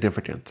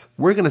insignificant.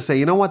 We're going to say,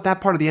 you know what,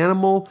 that part of the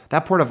animal,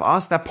 that part of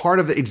us, that part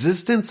of the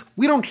existence,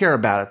 we don't care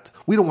about it.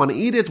 We don't want to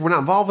eat it. We're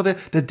not involved with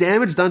it. The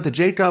damage done to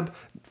Jacob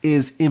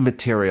is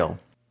immaterial.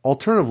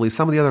 Alternatively,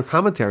 some of the other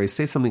commentaries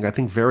say something I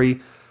think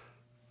very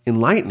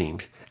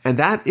enlightening, and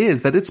that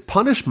is that it's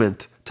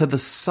punishment to the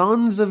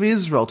sons of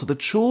Israel, to the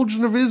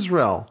children of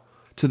Israel,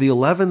 to the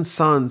 11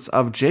 sons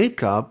of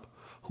Jacob,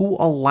 who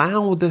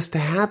allowed this to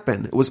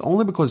happen. It was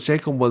only because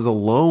Jacob was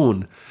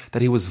alone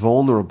that he was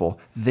vulnerable.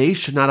 They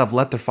should not have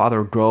let their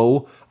father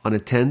go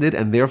unattended,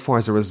 and therefore,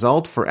 as a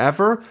result,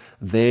 forever,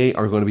 they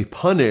are going to be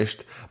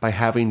punished by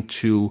having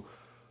to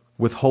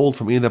withhold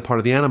from eating that part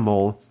of the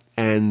animal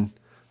and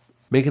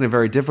making it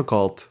very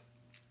difficult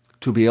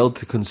to be able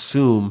to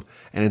consume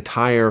an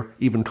entire,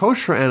 even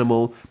kosher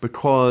animal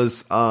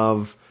because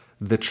of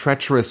the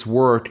treacherous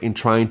work in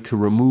trying to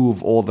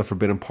remove all the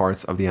forbidden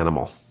parts of the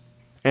animal.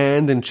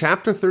 And in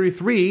chapter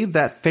 33,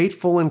 that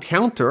fateful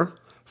encounter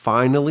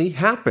finally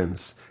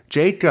happens.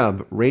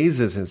 Jacob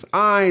raises his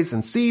eyes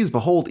and sees,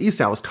 behold,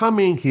 Esau is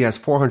coming. He has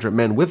 400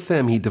 men with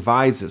him. He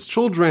divides his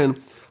children,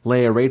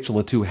 Leah, Rachel,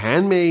 and 2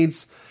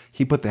 handmaids.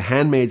 He put the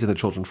handmaids and the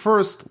children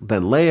first,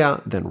 then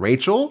Leah, then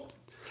Rachel.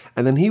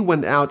 And then he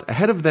went out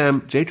ahead of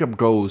them. Jacob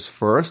goes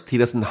first. He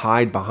doesn't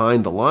hide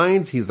behind the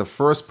lines. He's the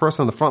first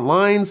person on the front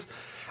lines.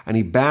 And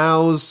he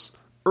bows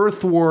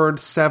earthward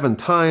 7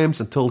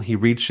 times until he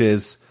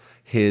reaches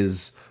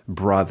his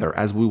brother.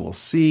 As we will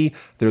see,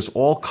 there's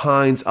all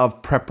kinds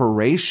of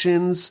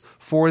preparations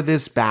for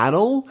this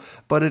battle,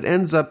 but it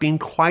ends up being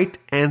quite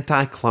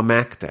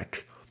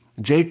anticlimactic.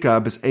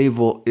 Jacob is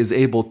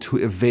able to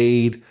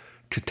evade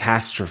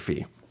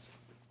catastrophe.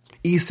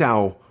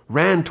 Esau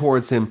ran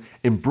towards him,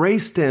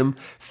 embraced him,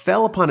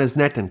 fell upon his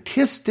neck and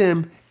kissed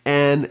him,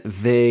 and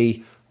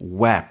they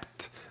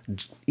wept.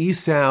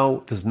 Esau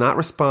does not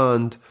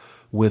respond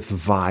with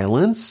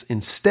violence.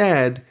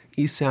 Instead,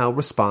 Esau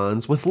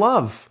responds with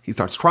love. He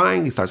starts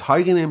crying, he starts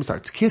hugging him,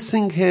 starts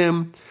kissing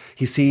him.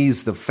 He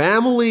sees the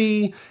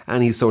family,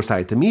 and he's so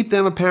excited to meet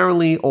them,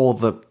 apparently. All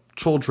the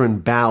children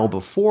bow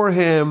before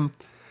him,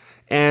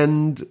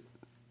 and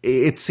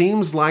it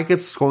seems like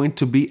it's going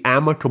to be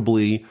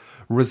amicably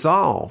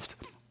resolved.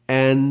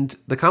 And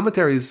the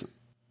commentaries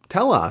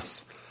tell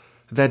us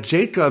that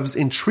Jacob's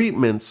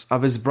entreatments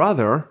of his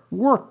brother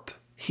worked.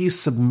 He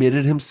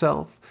submitted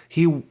himself.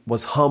 He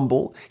was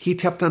humble. He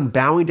kept on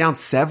bowing down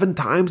 7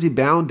 times. He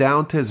bowed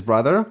down to his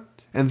brother.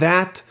 And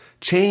that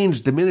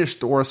changed,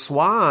 diminished, or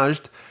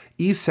assuaged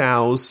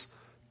Esau's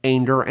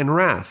anger and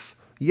wrath.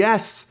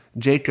 Yes,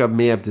 Jacob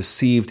may have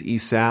deceived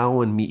Esau,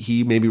 and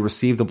he maybe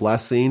received the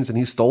blessings, and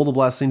he stole the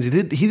blessings.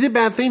 He did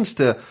bad things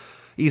to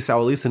Esau,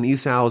 at least in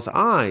Esau's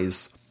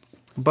eyes.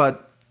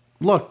 But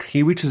look,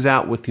 he reaches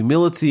out with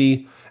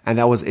humility, and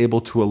that was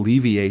able to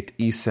alleviate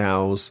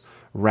Esau's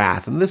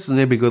wrath. And this is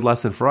maybe a good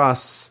lesson for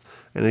us.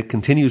 And it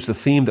continues the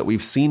theme that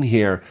we've seen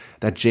here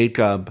that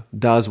Jacob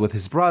does with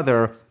his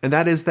brother, and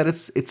that is that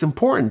it's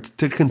important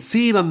to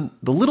concede on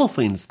the little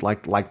things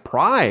like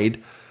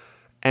pride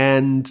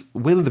and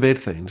win the big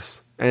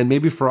things. And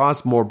maybe for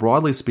us, more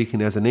broadly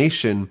speaking, as a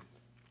nation,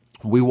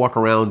 we walk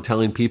around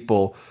telling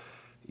people,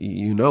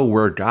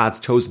 we're God's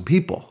chosen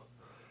people.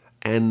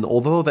 And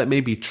although that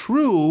may be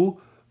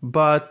true,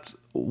 but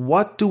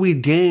what do we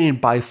gain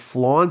by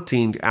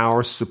flaunting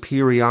our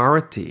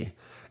superiority?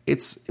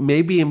 It's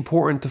maybe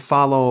important to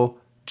follow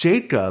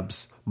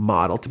Jacob's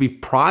model, to be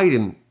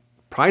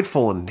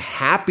prideful and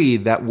happy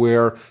that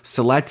we're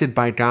selected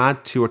by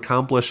God to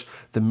accomplish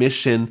the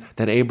mission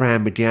that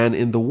Abraham began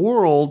in the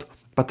world,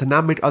 but to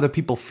not make other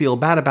people feel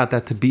bad about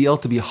that, to be able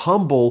to be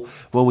humble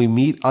when we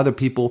meet other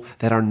people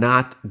that are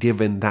not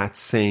given that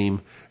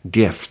same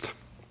gift.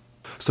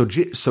 So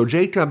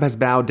Jacob has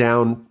bowed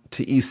down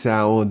to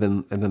Esau, and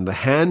then the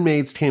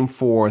handmaids came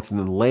forth, and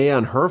then Leah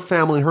and her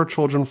family and her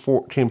children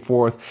came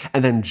forth,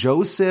 and then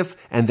Joseph,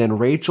 and then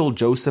Rachel.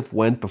 Joseph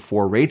went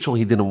before Rachel.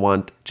 He didn't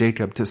want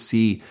Jacob to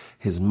see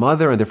his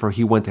mother, and therefore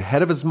he went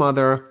ahead of his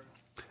mother.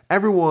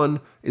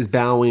 Everyone is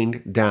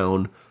bowing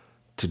down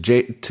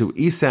to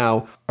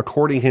Esau,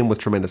 according him with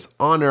tremendous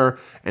honor,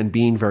 and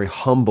being very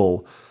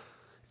humble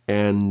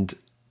and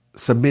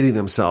submitting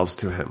themselves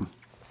to him.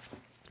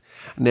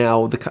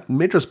 Now, the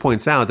Midrash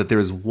points out that there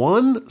is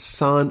one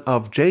son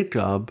of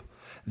Jacob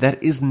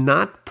that is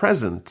not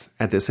present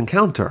at this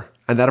encounter.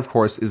 And that, of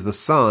course, is the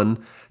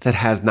son that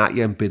has not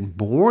yet been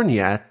born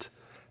yet,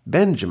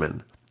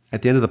 Benjamin.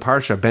 At the end of the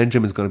Parsha,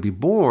 Benjamin is going to be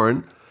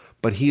born,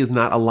 but he is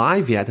not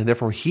alive yet, and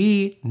therefore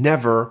he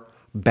never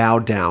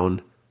bowed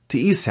down to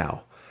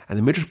Esau. And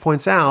the Midrash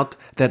points out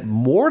that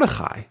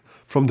Mordechai,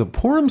 from the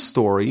Purim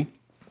story,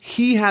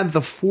 he had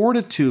the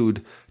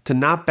fortitude to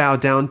not bow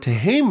down to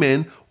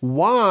Haman.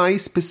 Why?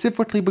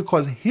 Specifically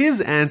because his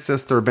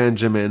ancestor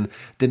Benjamin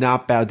did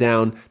not bow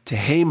down to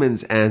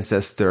Haman's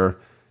ancestor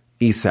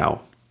Esau.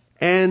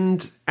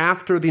 And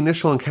after the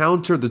initial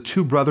encounter, the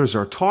two brothers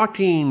are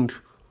talking.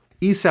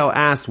 Esau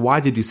asked, "Why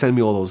did you send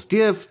me all those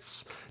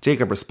gifts?"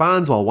 Jacob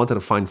responds, "Well, I wanted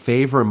to find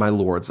favor in my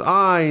Lord's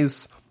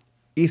eyes."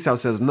 Esau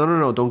says,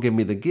 No, don't give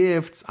me the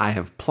gifts. I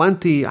have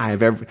plenty. I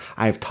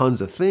have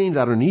tons of things.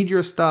 I don't need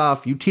your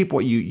stuff. You keep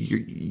what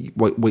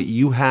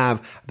you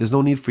have. There's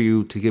no need for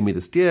you to give me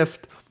this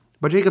gift.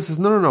 But Jacob says,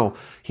 No.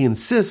 He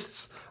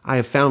insists, "I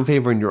have found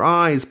favor in your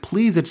eyes.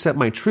 Please accept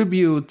my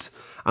tribute.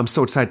 I'm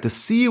so excited to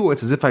see you.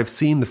 It's as if I've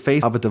seen the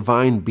face of a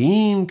divine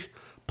being.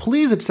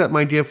 Please accept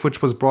my gift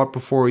which was brought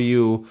before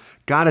you.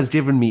 God has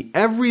given me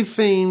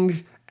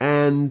everything."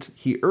 And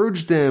he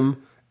urged him,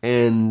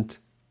 and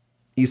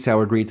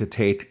Esau agreed to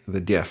take the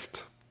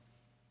gift.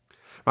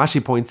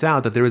 Rashi points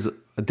out that there is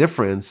a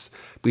difference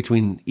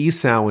between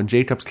Esau and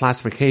Jacob's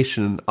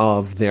classification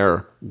of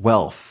their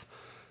wealth.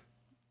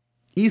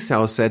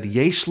 Esau said,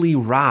 "Yeshli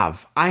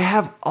Rav, I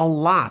have a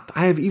lot.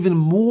 I have even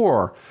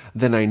more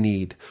than I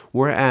need."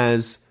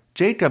 Whereas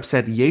Jacob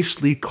said,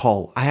 "Yeshli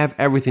Kol, I have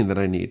everything that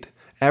I need.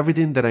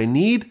 Everything that I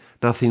need,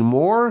 nothing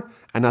more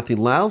and nothing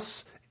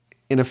less."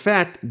 In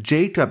effect,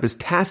 Jacob is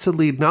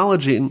tacitly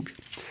acknowledging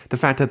the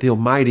fact that the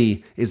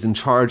Almighty is in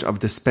charge of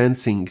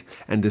dispensing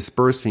and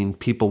dispersing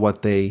people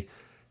what they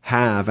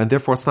have, and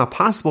therefore it's not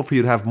possible for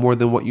you to have more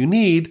than what you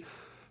need,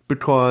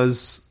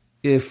 because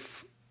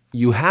if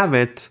you have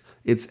it,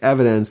 it's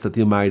evidence that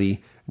the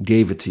Almighty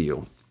gave it to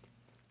you.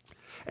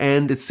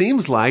 And it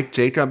seems like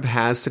Jacob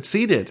has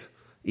succeeded.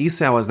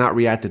 Esau has not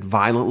reacted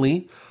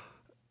violently.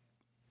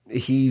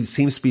 He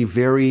seems to be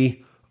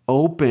very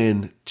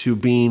open to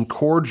being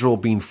cordial,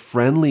 being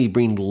friendly,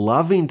 being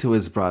loving to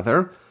his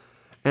brother.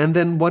 And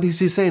then what does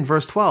he say in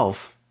verse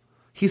 12?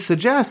 He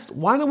suggests,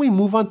 "Why don't we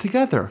move on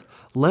together?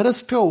 Let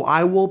us go.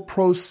 I will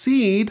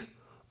proceed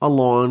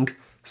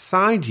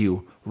alongside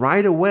you."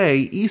 Right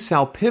away,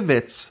 Esau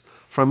pivots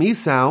from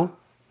Esau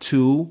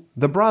to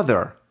the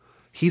brother.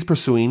 He's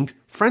pursuing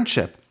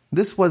friendship.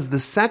 This was the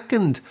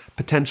second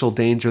potential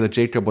danger that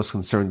Jacob was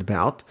concerned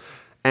about,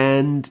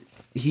 and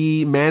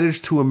he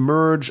managed to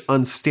emerge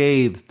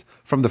unscathed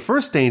from the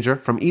first danger,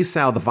 from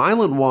Esau, the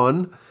violent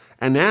one,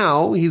 and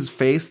now he's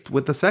faced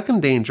with the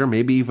second danger,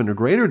 maybe even a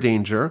greater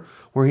danger,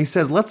 where he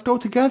says, "Let's go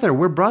together.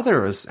 We're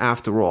brothers,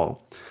 after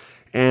all."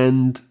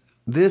 And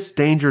this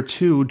danger,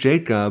 too,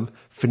 Jacob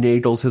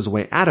finagles his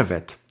way out of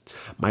it.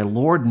 "My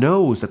Lord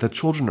knows that the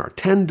children are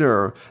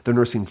tender. They're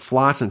nursing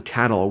flocks and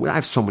cattle. I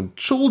have so many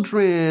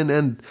children,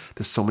 and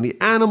there's so many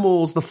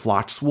animals. The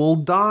flocks will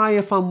die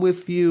if I'm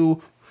with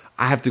you.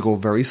 I have to go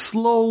very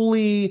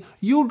slowly.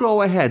 You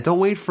go ahead. Don't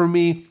wait for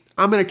me.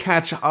 I'm going to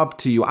catch up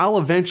to you. I'll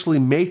eventually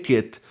make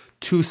it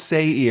to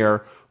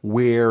Seir,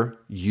 where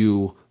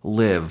you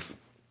live."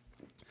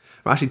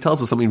 Rashi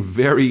tells us something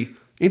very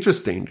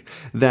interesting,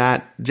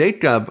 that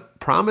Jacob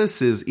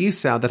promises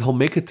Esau that he'll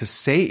make it to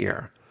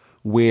Seir,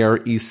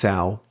 where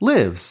Esau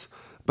lives.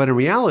 But in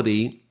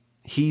reality,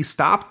 he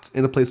stopped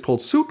in a place called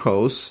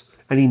Sukkos,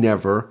 and he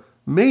never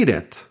made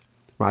it.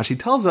 Rashi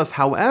tells us,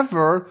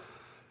 however,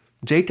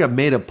 Jacob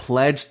made a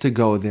pledge to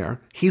go there.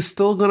 He's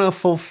still going to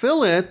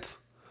fulfill it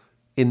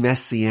in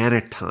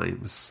Messianic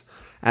times.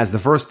 As the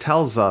verse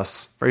tells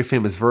us, very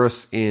famous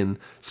verse in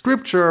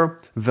Scripture,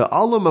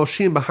 Ve'ala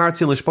Moshim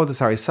B'hartzin Lishpotas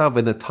Harisav,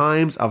 in the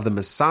times of the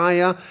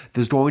Messiah,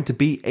 there's going to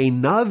be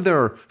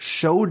another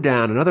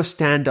showdown, another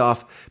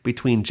standoff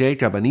between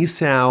Jacob and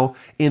Esau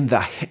in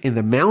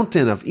the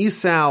mountain of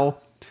Esau,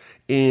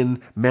 in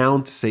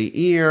Mount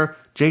Seir.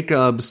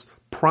 Jacob's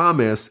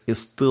promise is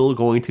still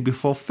going to be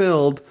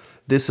fulfilled.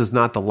 This is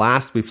not the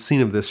last we've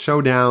seen of this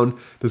showdown.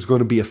 There's going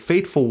to be a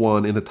fateful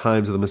one in the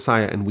times of the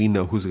Messiah, and we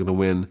know who's going to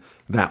win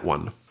that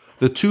one.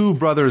 The two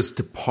brothers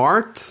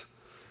depart.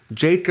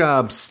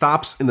 Jacob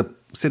stops in the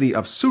city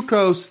of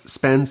Sukkos,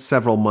 spends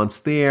several months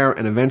there,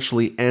 and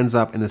eventually ends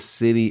up in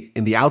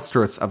the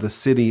outskirts of the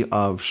city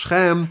of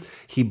Shechem.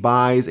 He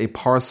buys a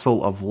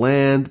parcel of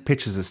land,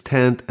 pitches his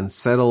tent, and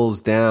settles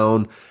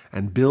down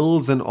and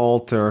builds an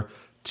altar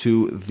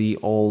to the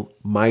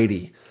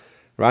Almighty.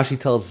 Rashi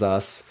tells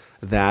us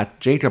that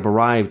Jacob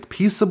arrived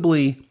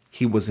peaceably,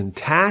 he was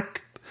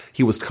intact,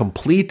 he was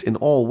complete in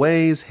all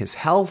ways, his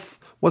health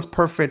was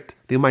perfect,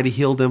 the Almighty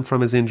healed him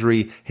from his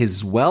injury,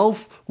 his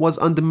wealth was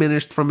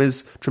undiminished from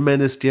his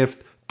tremendous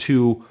gift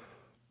to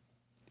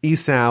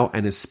Esau,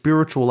 and his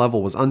spiritual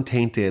level was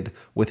untainted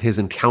with his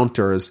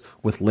encounters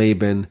with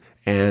Laban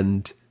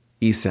and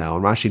Esau.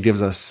 And Rashi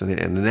gives us an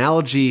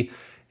analogy.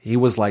 He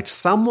was like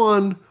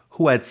someone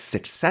who had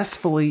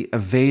successfully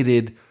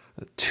evaded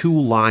 2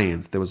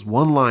 lions. There was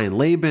one lion,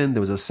 Laban, there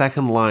was a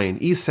second lion,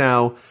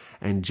 Esau,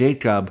 and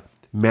Jacob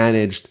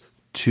managed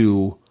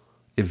to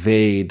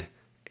evade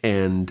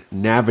and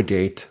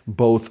navigate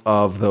both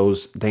of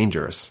those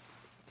dangers.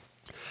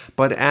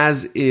 But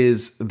as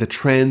is the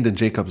trend in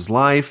Jacob's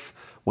life,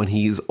 when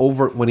he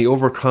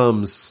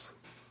overcomes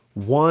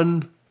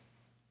one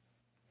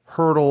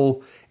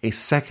hurdle, a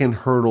second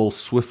hurdle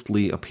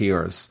swiftly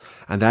appears.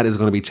 And that is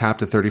going to be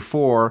chapter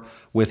 34,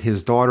 with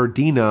his daughter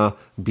Dinah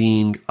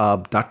being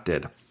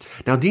abducted.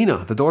 Now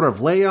Dinah, the daughter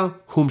of Leah,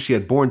 whom she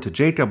had borne to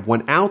Jacob,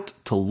 went out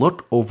to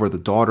look over the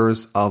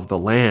daughters of the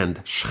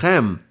land.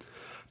 Shechem,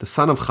 the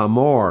son of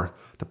Hamor,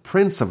 the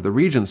prince of the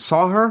region,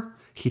 saw her.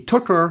 He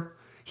took her.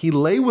 He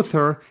lay with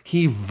her.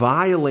 He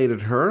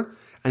violated her.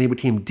 And he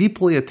became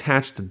deeply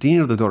attached to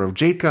Dinah, the daughter of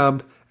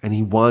Jacob, and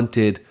he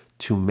wanted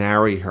to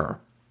marry her.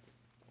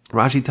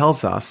 Rashi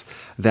tells us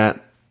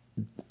that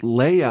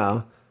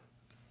Leah,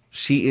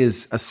 she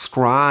is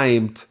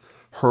ascribed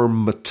her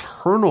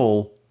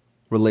maternal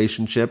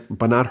relationship,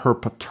 but not her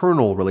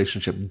paternal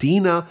relationship.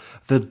 Dinah,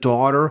 the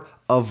daughter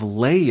of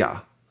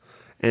Leah.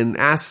 And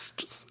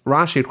asks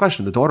Rashi a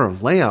question. The daughter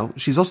of Leah,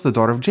 she's also the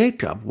daughter of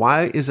Jacob.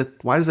 Why does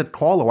it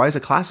call her? Why does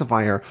it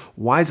classify her?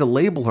 Why does it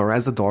label her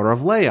as the daughter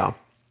of Leah?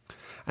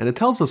 And it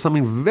tells us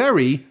something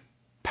very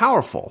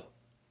powerful.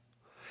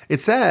 It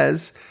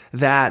says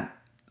that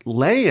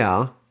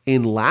Leah,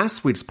 in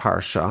last week's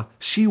Parsha,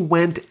 she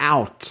went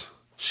out.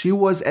 She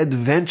was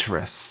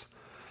adventurous.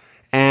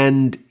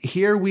 And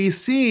here we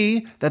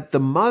see that the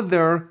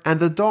mother and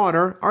the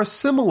daughter are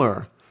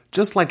similar.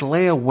 Just like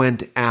Leah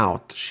went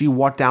out, she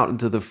walked out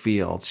into the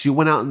fields. She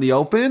went out in the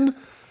open.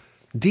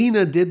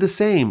 Dinah did the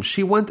same.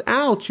 She went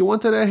out. She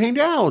wanted to hang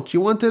out. She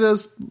wanted to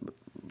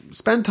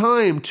spend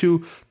time to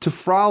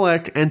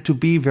frolic and to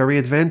be very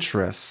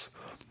adventurous.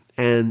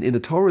 And in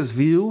the Torah's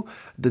view,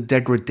 the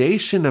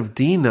degradation of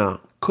Dinah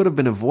could have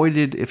been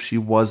avoided if she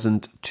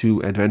wasn't too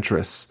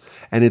adventurous.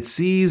 And it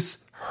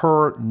sees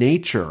her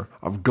nature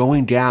of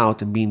going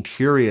out and being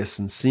curious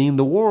and seeing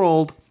the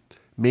world,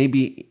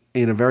 maybe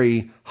in a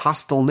very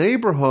hostile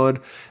neighborhood,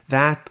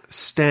 that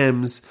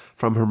stems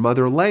from her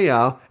mother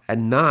Leah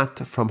and not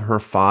from her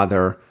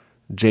father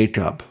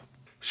Jacob.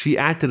 She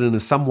acted in a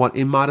somewhat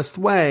immodest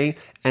way,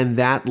 and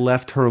that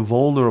left her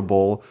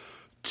vulnerable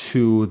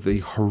to the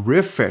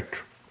horrific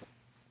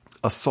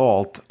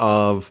assault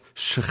of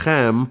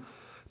Shechem,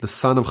 the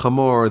son of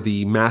Hamor,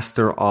 the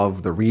master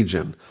of the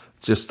region.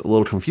 It's just a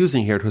little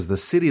confusing here because the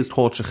city is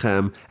called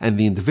Shechem and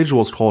the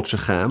individual is called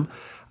Shechem.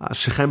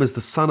 Shechem is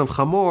the son of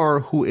Hamor,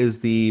 who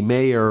is the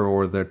mayor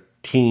or the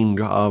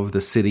king of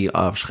the city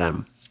of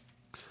Shechem.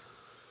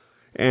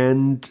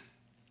 And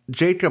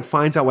Jacob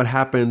finds out what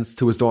happens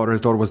to his daughter.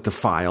 His daughter was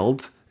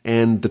defiled,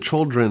 and the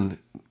children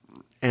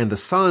and the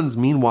sons,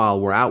 meanwhile,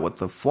 were out with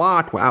the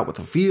flock, were out with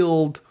the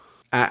field,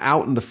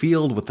 out in the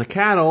field with the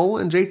cattle,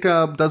 and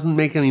Jacob doesn't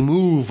make any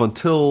move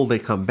until they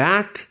come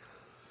back.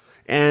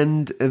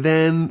 And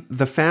then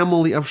the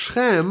family of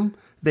Shechem,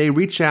 they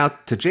reach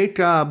out to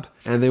Jacob,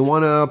 and they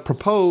want to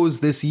propose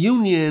this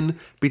union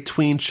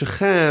between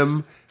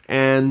Shechem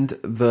and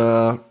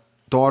the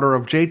daughter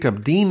of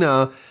Jacob,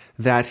 Dinah,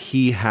 that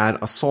he had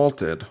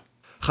assaulted.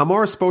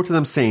 Hamor spoke to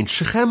them, saying,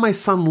 Shechem, my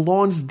son,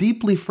 longs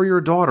deeply for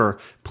your daughter.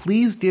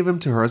 Please give him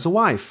to her as a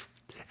wife.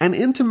 And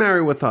in to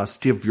marry with us,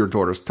 give your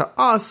daughters to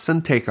us,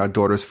 and take our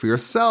daughters for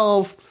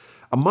yourself.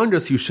 Among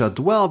us you shall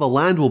dwell, the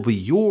land will be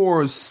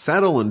yours,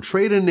 settle and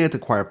trade in it,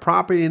 acquire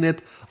property in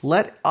it.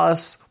 Let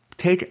us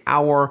take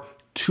our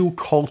 2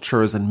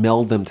 cultures and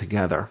meld them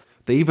together.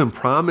 They even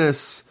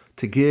promise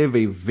to give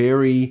a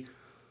very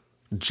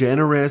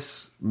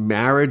generous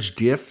marriage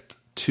gift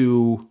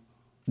to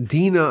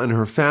Dinah and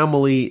her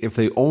family if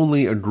they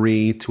only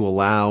agree to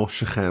allow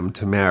Shechem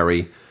to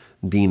marry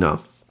Dinah.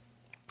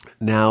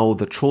 Now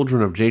the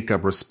children of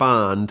Jacob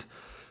respond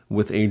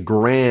with a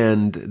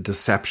grand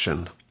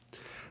deception.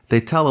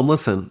 They tell him,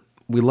 listen,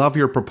 we love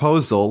your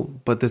proposal,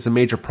 but there's a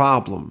major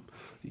problem.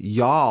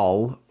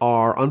 Y'all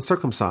are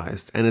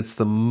uncircumcised, and it's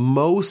the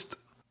most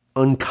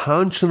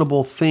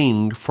unconscionable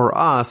thing for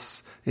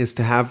us is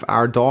to have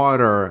our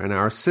daughter and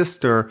our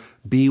sister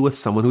be with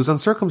someone who's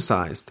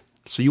uncircumcised.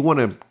 So you want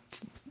to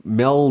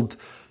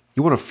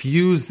you want to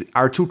fuse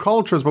our 2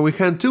 cultures, but we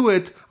can't do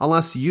it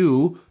unless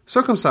you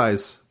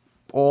circumcise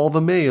all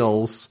the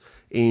males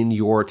in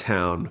your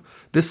town.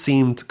 This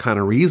seemed kind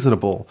of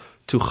reasonable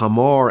to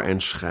Hamor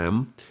and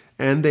Shechem,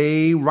 and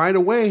they right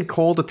away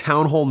called a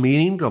town hall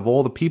meeting of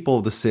all the people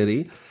of the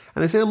city,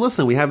 And they say,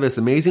 listen, we have this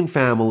amazing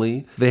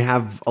family. They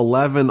have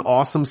 11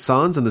 awesome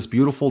sons and this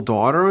beautiful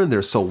daughter, and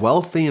they're so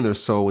wealthy and they're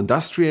so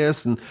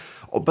industrious.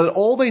 But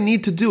all they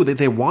need to do,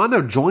 they want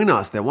to join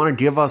us. They want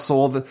to give us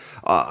all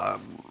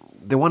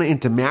they want to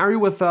intermarry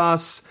with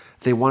us.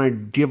 They want to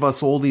give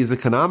us all these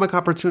economic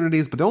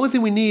opportunities. But the only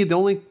thing we need, the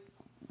only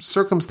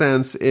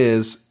circumstance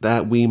is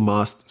that we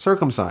must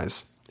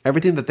circumcise.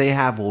 Everything that they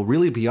have will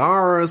really be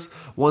ours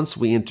once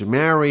we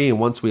intermarry and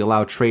once we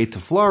allow trade to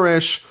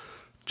flourish.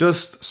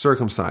 Just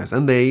circumcise.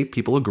 And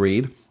people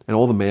agreed, and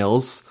all the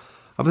males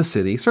of the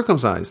city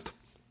circumcised.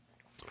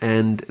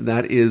 And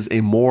that is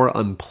a more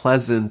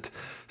unpleasant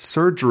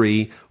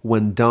surgery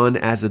when done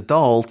as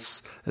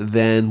adults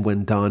than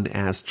when done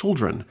as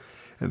children.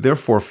 And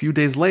therefore, a few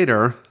days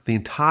later, the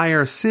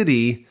entire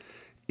city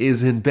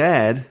is in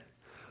bed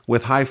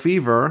with high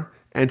fever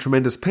and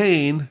tremendous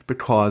pain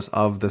because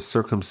of the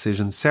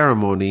circumcision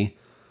ceremony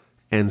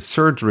and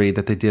surgery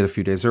that they did a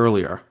few days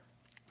earlier.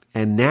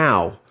 And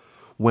now,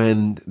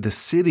 when the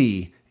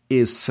city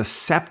is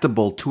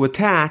susceptible to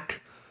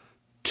attack,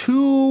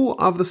 two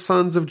of the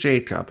sons of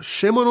Jacob,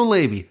 Shimon and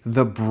Levi,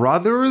 the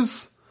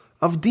brothers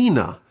of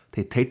Dinah,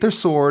 they take their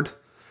sword,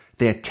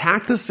 they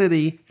attack the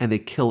city, and they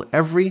kill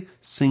every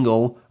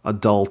single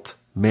adult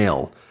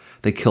male.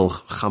 They kill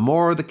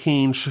Hamor, the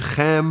king,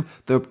 Shechem,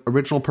 the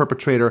original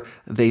perpetrator.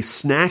 They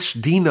snatch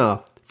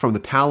Dinah from the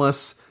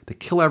palace. They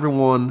kill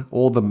everyone,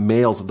 all the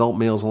males, adult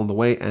males along the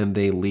way, and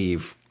they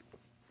leave.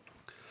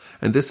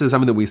 And this is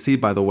something that we see,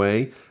 by the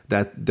way,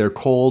 that they're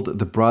called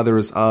the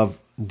brothers of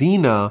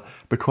Dinah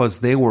because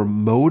they were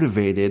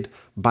motivated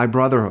by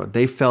brotherhood.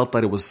 They felt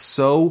that it was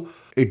so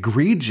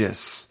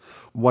egregious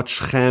what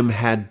Shechem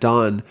had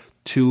done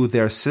to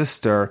their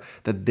sister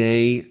that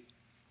they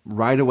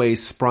right away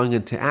sprung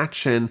into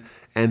action,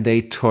 and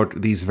they took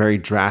these very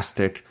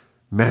drastic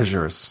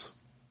measures.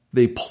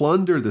 They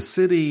plundered the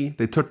city,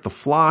 they took the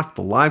flock,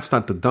 the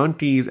livestock, the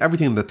donkeys,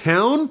 everything in the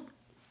town.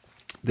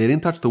 They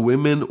didn't touch the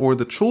women or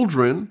the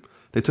children.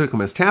 They took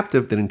them as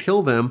captive, they didn't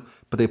kill them,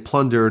 but they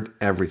plundered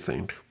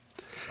everything.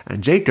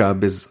 And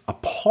Jacob is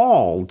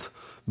appalled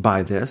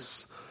by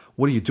this.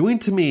 What are you doing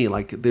to me?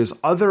 Like, there's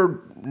other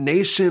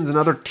nations and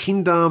other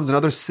kingdoms and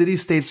other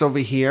city-states over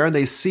here, and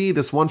they see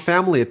this one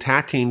family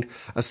attacking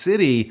a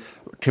city,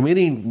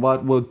 committing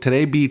what would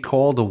today be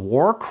called a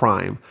war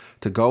crime,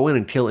 to go in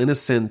and kill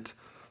innocent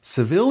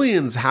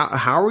civilians.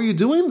 How are you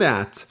doing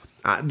that?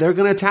 They're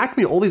going to attack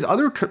me. All these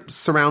other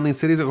surrounding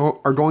cities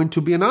are going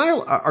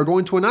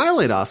to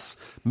annihilate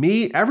us,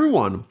 me,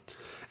 everyone.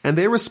 And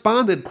they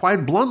responded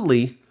quite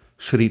bluntly,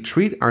 should he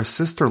treat our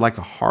sister like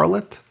a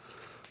harlot?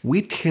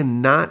 We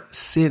cannot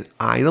sit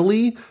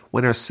idly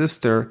when our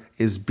sister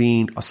is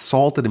being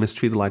assaulted and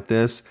mistreated like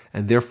this,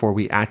 and therefore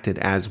we acted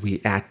as we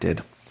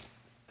acted.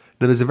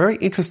 Now, there's a very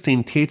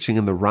interesting teaching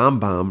in the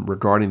Rambam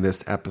regarding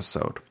this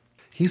episode.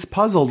 He's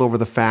puzzled over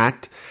the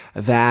fact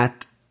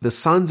that the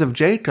sons of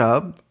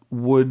Jacob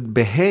would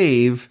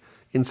behave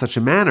in such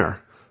a manner.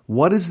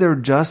 What is their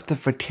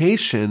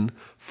justification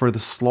for the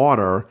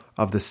slaughter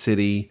of the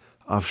city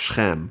of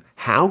Shechem?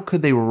 How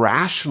could they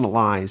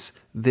rationalize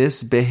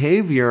this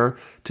behavior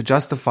to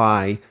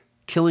justify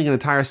killing an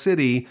entire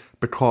city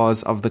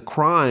because of the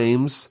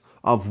crimes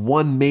of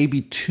one,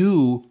 maybe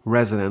two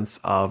residents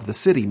of the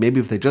city? Maybe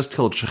if they just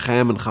killed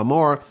Shechem and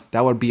Hamor,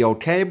 that would be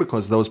okay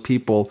because those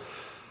people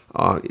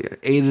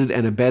aided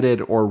and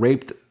abetted or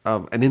raped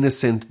an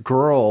innocent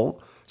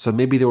girl. So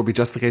maybe there would be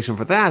justification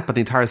for that. But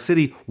the entire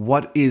city,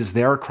 what is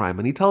their crime?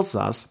 And he tells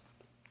us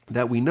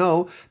that we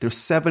know there's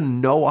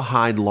 7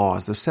 Noahide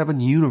laws. There's 7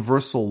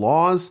 universal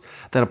laws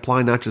that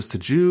apply not just to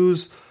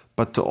Jews,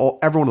 but to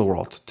everyone in the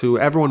world. To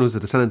everyone who's a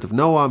descendant of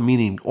Noah,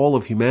 meaning all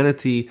of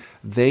humanity,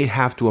 they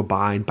have to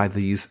abide by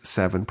these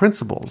 7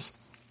 principles.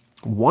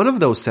 One of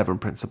those 7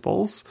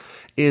 principles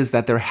is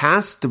that there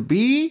has to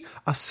be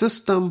a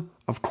system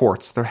of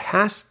courts. There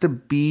has to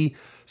be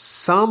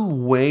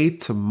some way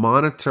to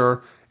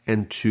monitor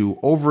and to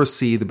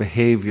oversee the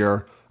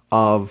behavior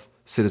of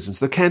citizens.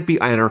 There can't be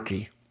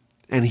anarchy.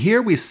 And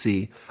here we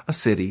see a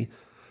city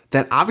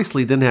that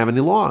obviously didn't have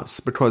any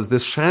laws because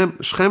this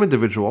Shechem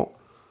individual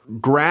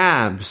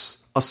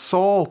grabs,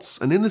 assaults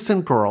an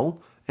innocent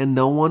girl, and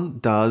no one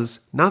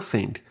does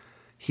nothing.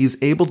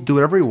 He's able to do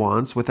whatever he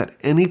wants without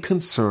any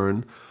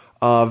concern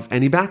of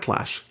any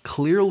backlash.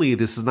 Clearly,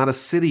 this is not a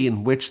city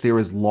in which there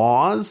is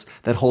laws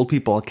that hold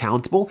people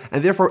accountable,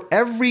 and therefore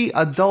every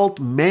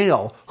adult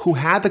male who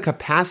had the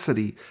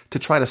capacity to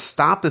try to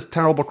stop this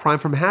terrible crime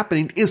from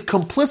happening is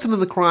complicit in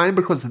the crime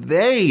because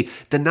they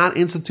did not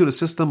institute a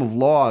system of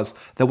laws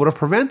that would have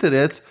prevented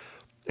it,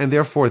 and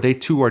therefore they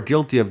too are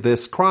guilty of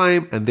this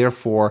crime, and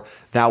therefore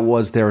that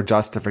was their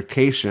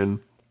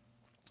justification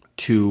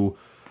to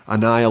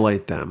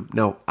annihilate them.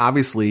 Now,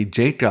 obviously,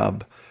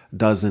 Jacob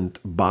doesn't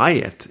buy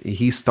it.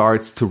 He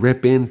starts to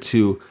rip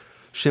into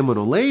Shimon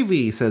and Levi.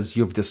 He says,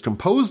 you've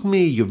discomposed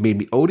me, you've made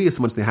me odious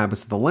amongst the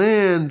inhabitants of the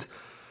land.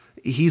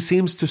 He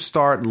seems to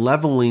start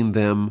leveling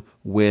them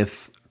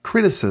with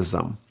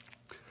criticism.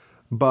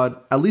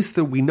 But at least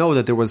that we know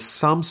that there was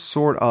some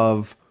sort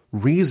of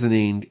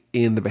reasoning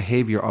in the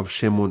behavior of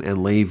Shimon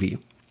and Levi.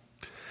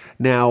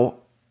 Now,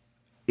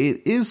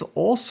 it is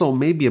also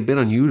maybe a bit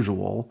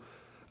unusual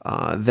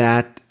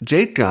that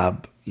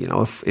Jacob,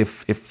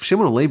 if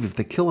Shimon and Levi, if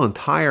they kill an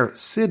entire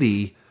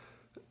city,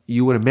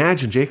 you would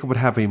imagine Jacob would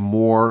have a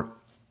more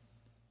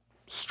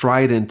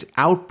strident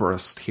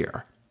outburst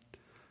here.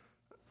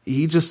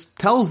 He just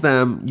tells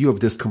them, you have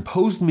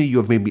discomposed me, you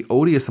have made me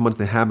odious amongst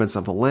the inhabitants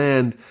of the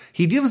land.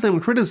 He gives them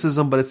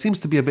criticism, but it seems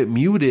to be a bit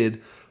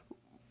muted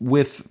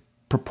with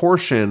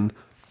proportion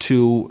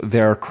to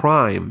their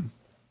crime.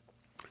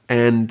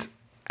 And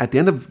at the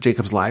end of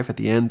Jacob's life, at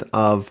the end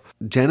of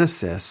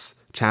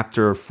Genesis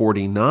chapter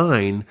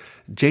 49,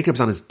 Jacob's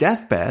on his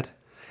deathbed,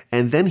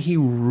 and then he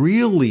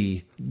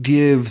really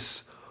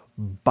gives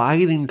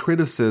biting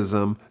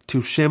criticism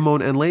to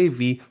Shimon and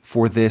Levi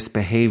for this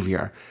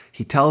behavior.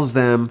 He tells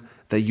them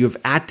that you have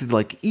acted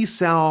like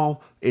Esau,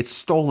 it's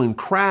stolen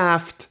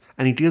craft,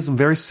 and he gives them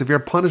very severe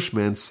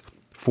punishments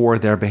for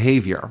their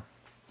behavior.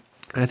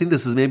 And I think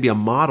this is maybe a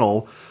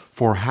model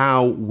for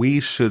how we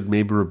should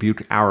maybe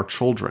rebuke our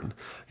children.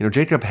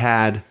 Jacob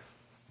had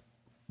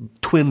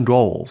twin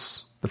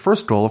goals. The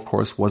first goal, of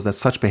course, was that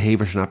such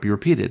behavior should not be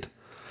repeated.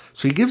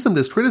 So he gives them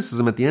this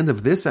criticism at the end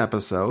of this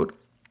episode,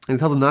 and he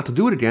tells them not to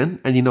do it again,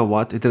 and you know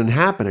what? It didn't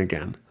happen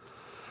again.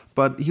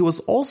 But he was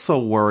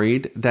also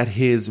worried that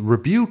his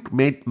rebuke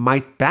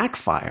might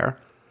backfire,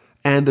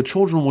 and the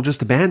children will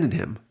just abandon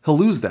him. He'll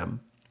lose them.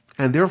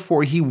 And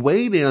therefore, he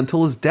waited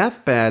until his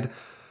deathbed,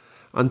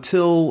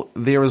 until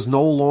there is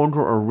no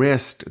longer a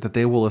risk that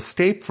they will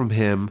escape from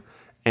him,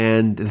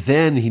 and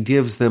then he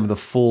gives them the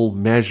full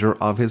measure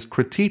of his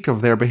critique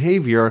of their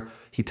behavior.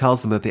 He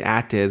tells them that they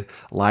acted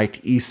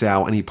like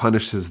Esau, and he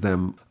punishes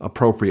them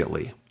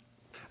appropriately.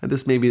 And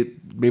this maybe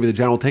the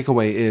general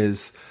takeaway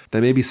is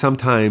that maybe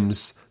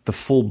sometimes the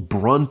full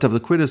brunt of the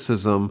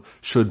criticism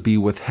should be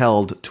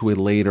withheld to a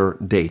later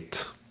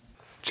date.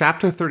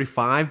 Chapter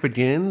 35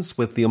 begins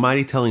with the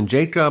Almighty telling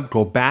Jacob,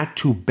 go back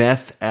to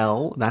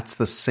Beth-El. That's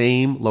the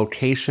same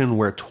location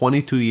where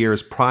 22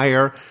 years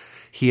prior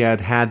he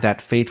had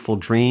that fateful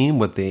dream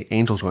with the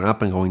angels going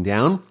up and going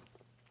down.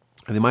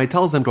 And the Almighty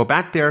tells him, go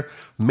back there,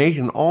 make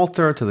an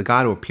altar to the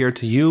God who appeared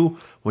to you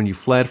when you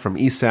fled from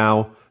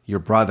Esau, your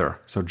brother.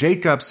 So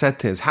Jacob said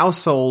to his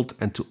household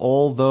and to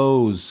all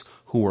those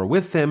who were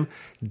with him,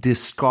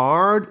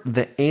 discard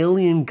the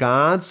alien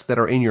gods that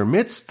are in your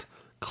midst,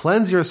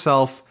 cleanse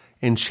yourself,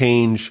 and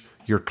change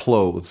your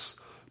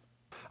clothes.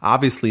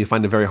 Obviously, you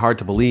find it very hard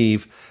to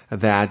believe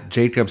that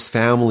Jacob's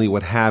family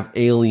would have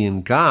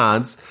alien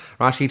gods.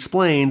 Rashi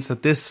explains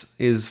that this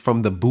is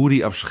from the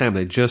booty of Shechem.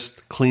 They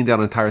just cleaned out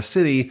an entire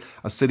city,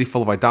 a city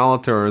full of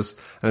idolaters,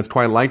 and it's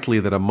quite likely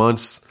that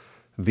amongst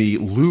the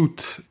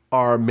loot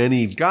are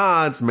many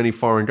gods, many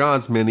foreign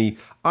gods, many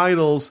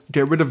idols.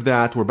 Get rid of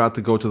that. We're about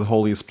to go to the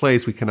holiest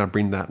place. We cannot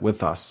bring that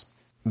with us.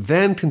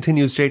 Then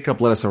continues Jacob,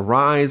 let us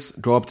arise,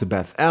 go up to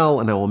Beth-El,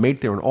 and I will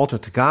make there an altar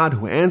to God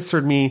who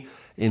answered me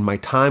in my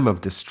time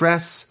of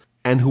distress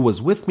and who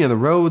was with me on the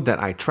road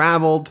that I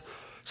traveled.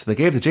 So they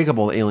gave to Jacob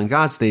all the alien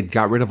gods. They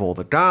got rid of all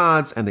the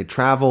gods, and they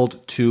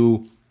traveled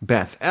to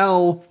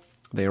Beth-El.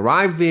 They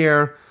arrived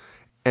there,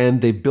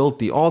 and they built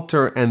the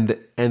altar, and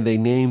they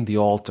named the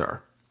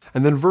altar.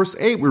 And then verse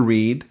 8 we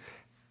read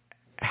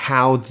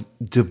how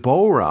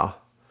Deborah,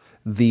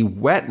 the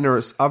wet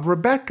nurse of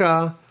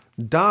Rebekah,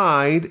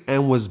 died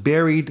and was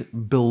buried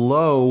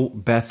below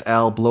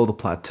Beth-El, below the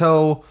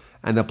plateau,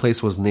 and that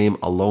place was named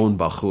Alon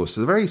Bachus. It's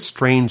a very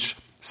strange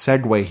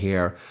segue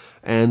here.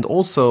 And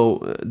also,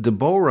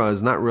 Deborah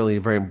is not really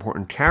a very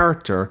important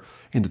character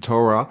in the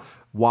Torah,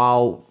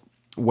 while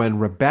when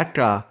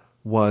Rebekah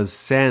was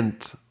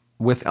sent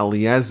with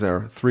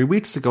Eliezer 3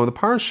 weeks ago in the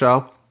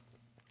Parsha,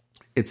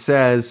 it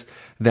says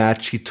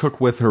that she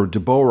took with her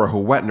Deborah, her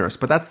wet nurse,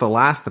 but that's the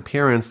last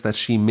appearance that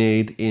she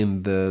made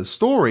in the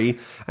story,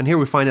 and here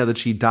we find out that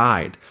she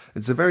died.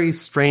 It's a very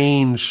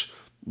strange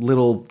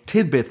little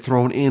tidbit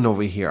thrown in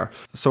over here.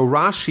 So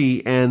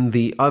Rashi and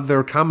the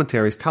other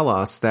commentaries tell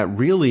us that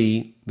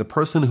really the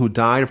person who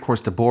died, of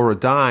course Deborah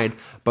died,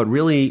 but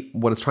really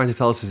what it's trying to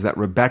tell us is that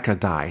Rebekah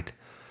died.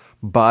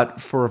 But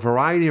for a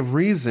variety of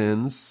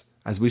reasons,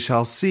 as we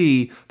shall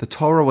see, the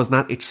Torah was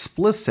not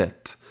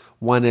explicit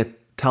when it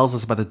tells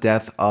us about the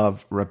death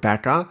of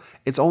Rebekah.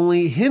 It's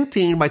only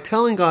hinting by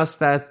telling us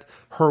that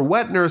her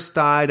wet nurse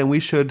died, and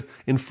we should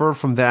infer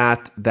from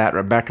that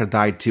Rebekah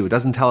died too. It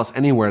doesn't tell us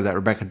anywhere that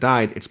Rebekah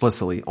died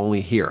explicitly,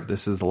 only here.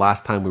 This is the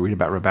last time we read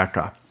about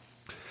Rebekah.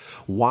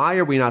 Why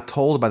are we not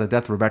told about the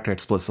death of Rebekah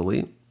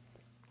explicitly?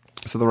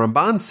 So the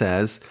Ramban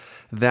says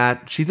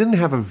that she didn't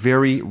have a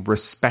very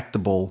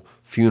respectable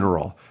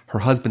funeral. Her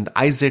husband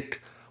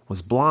Isaac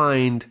was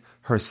blind,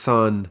 her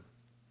son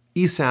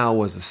Esau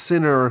was a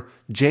sinner,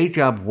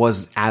 Jacob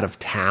was out of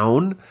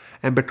town,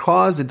 and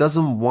because it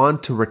doesn't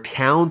want to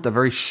recount a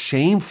very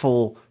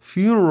shameful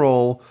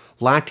funeral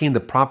lacking the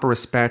proper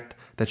respect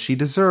that she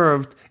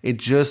deserved,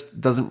 it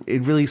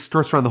really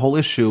skirts around the whole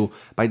issue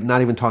by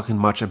not even talking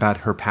much about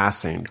her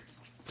passing.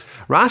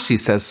 Rashi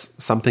says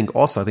something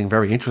also, I think,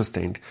 very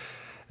interesting,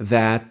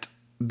 that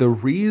the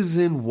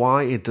reason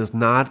why it does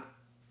not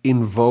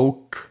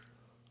invoke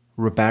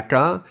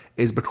Rebecca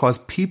is because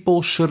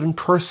people shouldn't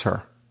curse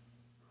her.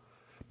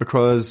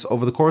 Because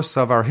over the course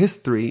of our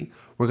history,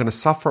 we're going to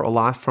suffer a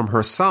lot from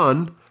her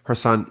son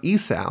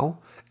Esau,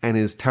 and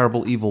his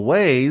terrible evil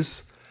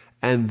ways,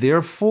 and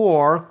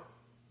therefore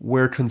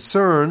we're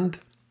concerned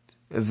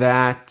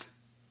that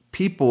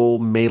people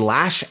may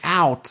lash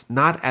out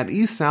not at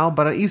Esau,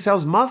 but at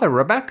Esau's mother,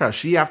 Rebecca.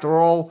 She, after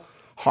all,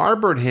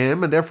 harbored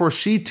him, and therefore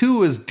she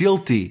too is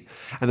guilty.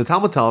 And the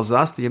Talmud tells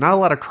us that you're not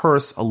allowed to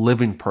curse a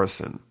living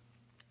person.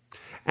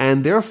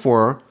 And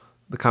therefore,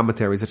 the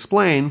commentaries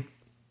explain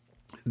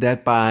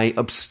that by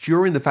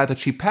obscuring the fact that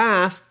she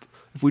passed,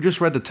 if we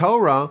just read the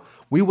Torah,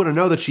 we wouldn't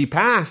know that she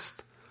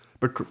passed.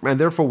 And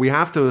therefore, we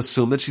have to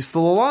assume that she's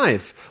still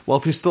alive. Well,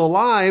 if she's still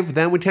alive,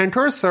 then we can't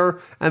curse her.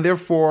 And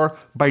therefore,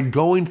 by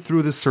going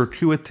through this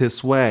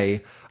circuitous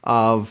way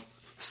of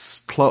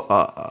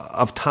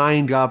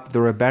tying up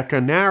the Rebecca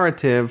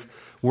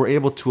narrative, we're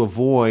able to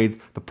avoid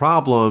the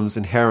problems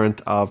inherent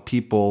of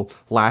people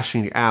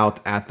lashing out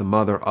at the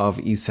mother of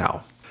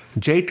Esau.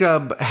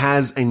 Jacob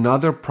has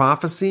another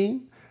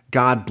prophecy.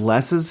 God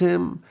blesses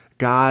him.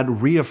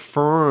 God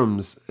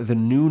reaffirms the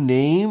new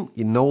name.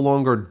 You're no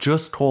longer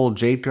just called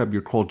Jacob,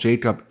 you're called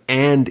Jacob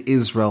and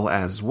Israel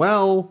as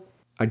well.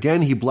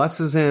 Again, he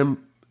blesses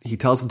him. He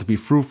tells him to be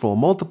fruitful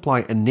and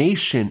multiply. A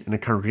nation and a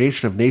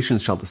congregation of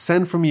nations shall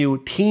descend from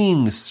you.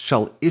 Kings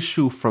shall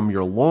issue from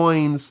your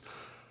loins.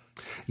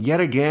 Yet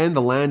again,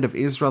 the land of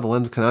Israel, the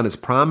land of Canaan is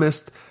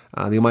promised.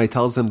 The Almighty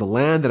tells him, the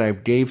land that I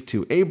gave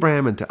to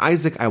Abraham and to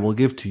Isaac, I will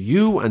give to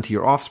you, and to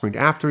your offspring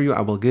after you,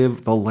 I will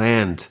give the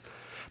land.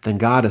 Then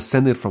God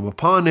ascended from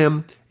upon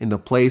him in the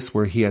place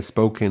where he had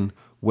spoken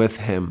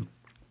with him.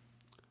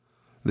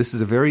 This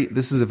is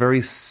a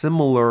very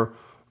similar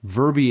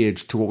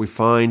verbiage to what we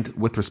find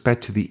with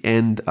respect to the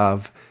end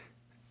of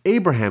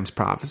Abraham's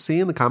prophecy.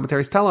 And the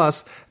commentaries tell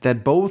us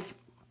that both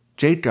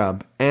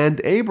Jacob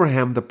and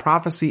Abraham, the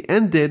prophecy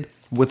ended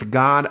with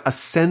God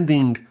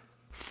ascending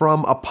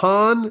from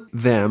upon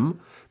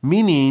them,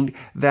 meaning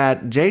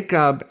that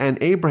Jacob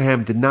and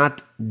Abraham did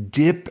not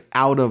dip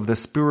out of the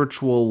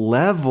spiritual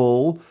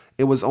level.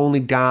 It was only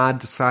God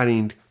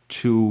deciding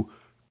to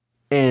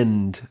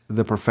end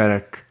the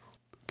prophetic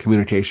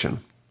communication.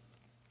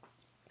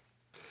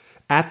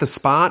 At the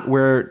spot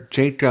where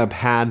Jacob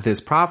had this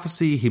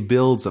prophecy, he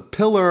builds a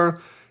pillar,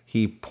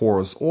 he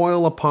pours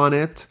oil upon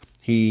it,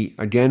 he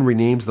again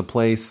renames the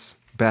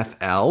place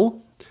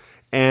Beth-El,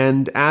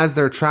 and as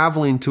they're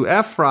traveling to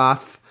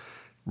Ephrath,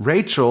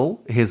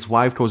 Rachel, his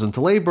wife, goes into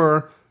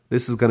labor.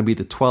 This is going to be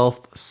the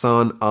 12th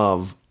son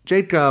of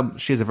Jacob.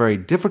 She has a very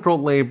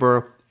difficult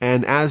labor,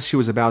 and as she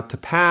was about to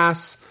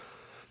pass,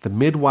 the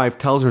midwife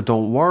tells her,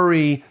 don't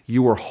worry,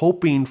 you were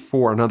hoping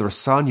for another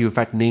son. You, in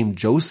fact, named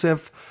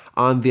Joseph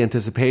on the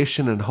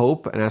anticipation and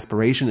hope and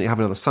aspiration that you have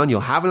another son.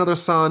 You'll have another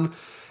son.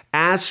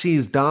 As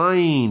she's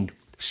dying,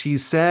 she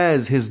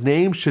says his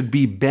name should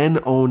be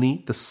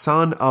Ben-Oni, the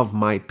son of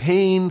my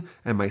pain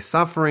and my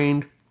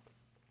suffering.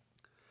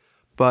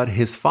 But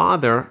his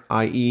father,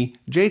 i.e.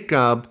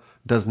 Jacob,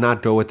 does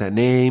not go with that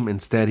name.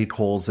 Instead, he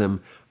calls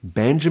him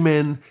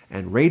Benjamin,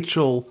 and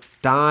Rachel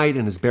died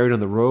and is buried on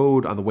the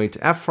road on the way to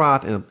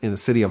Ephrath in the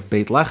city of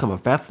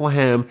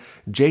Bethlehem.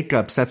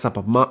 Jacob sets up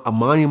a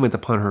monument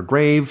upon her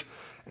grave,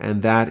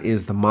 and that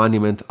is the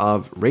monument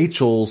of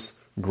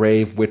Rachel's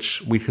grave,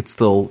 which we could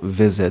still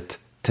visit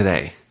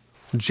today.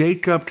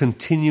 Jacob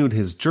continued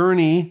his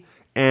journey,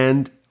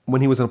 and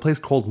when he was in a place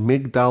called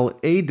Migdal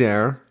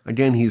Eder,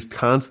 again, he's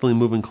constantly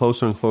moving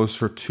closer and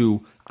closer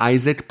to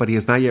Isaac, but he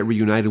has not yet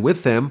reunited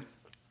with them.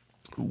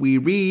 We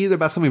read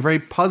about something very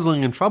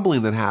puzzling and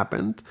troubling that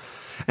happened.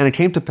 And it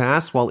came to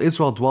pass, while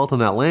Israel dwelt in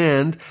that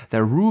land,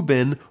 that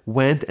Reuben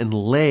went and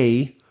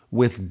lay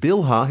with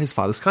Bilhah, his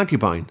father's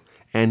concubine.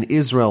 And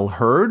Israel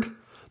heard.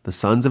 The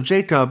sons of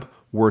Jacob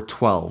were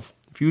 12.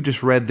 If you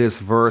just read this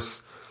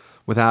verse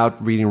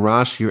without reading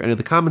Rashi or any of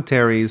the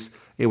commentaries,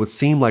 it would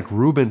seem like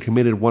Reuben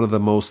committed one of the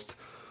most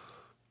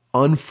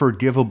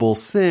unforgivable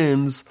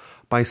sins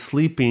by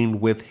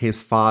sleeping with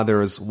his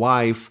father's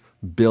wife,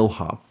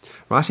 Bilhah.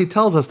 Rashi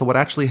tells us that what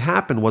actually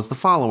happened was the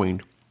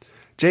following.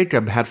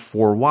 Jacob had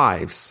 4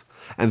 wives,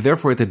 and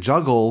therefore he had to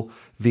juggle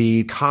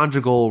the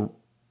conjugal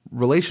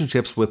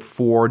relationships with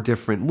 4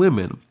 different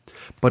women.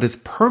 But his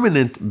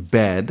permanent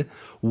bed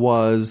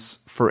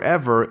was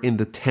forever in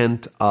the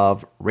tent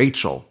of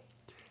Rachel.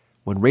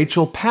 When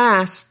Rachel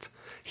passed,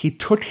 he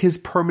took his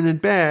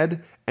permanent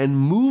bed and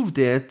moved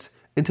it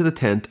into the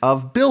tent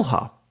of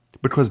Bilhah,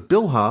 because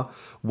Bilhah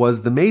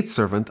was the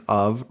maidservant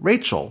of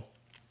Rachel.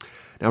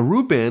 Now,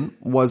 Reuben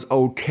was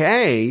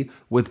okay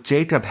with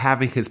Jacob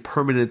having his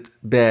permanent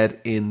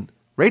bed in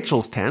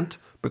Rachel's tent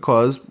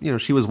because,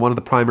 she was one of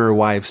the primary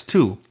wives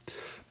too.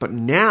 But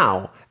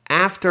now,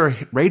 after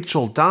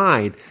Rachel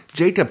died,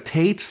 Jacob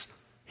takes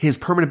his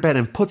permanent bed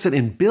and puts it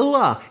in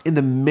Bilhah, in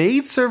the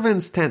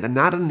maidservant's tent, and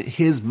not in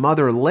his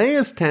mother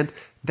Leah's tent.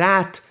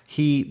 That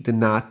he did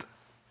not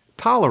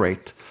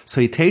tolerate. So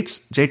he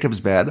takes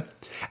Jacob's bed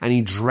and he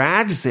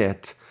drags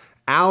it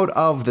out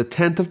of the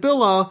tent of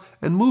Bilhah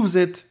and moves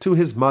it to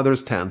his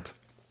mother's tent.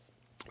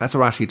 That's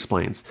what Rashi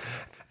explains.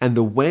 And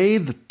the way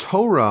the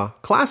Torah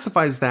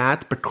classifies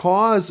that,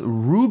 because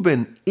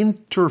Reuben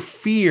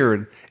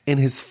interfered in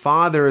his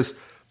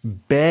father's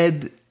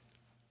bed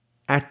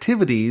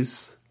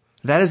activities,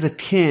 that is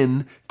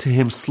akin to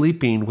him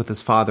sleeping with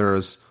his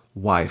father's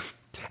wife.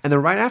 And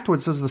then right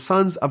afterwards it says the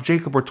sons of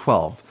Jacob were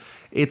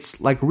 12.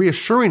 It's like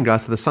reassuring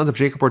us that the sons of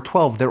Jacob were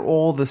 12. They're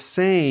all the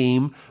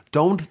same.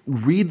 Don't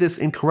read this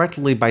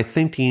incorrectly by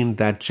thinking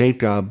that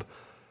Jacob's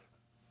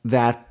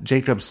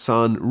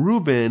son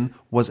Reuben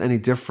was any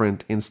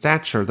different in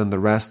stature than the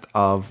rest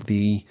of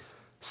the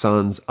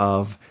sons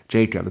of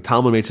Jacob. The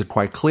Talmud makes it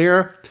quite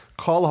clear.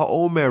 Kol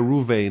ha'omer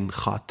Ruvain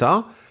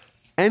chata.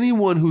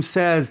 Anyone who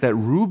says that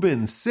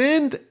Reuben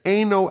sinned,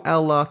 eino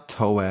ella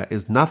toeh,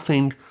 is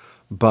nothing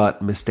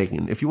but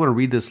mistaken. If you want to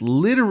read this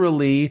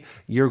literally,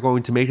 you're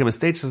going to make a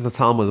mistake, says the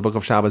Talmud, the book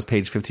of Shabbos,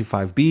 page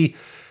 55b,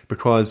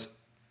 because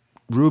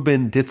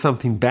Reuben did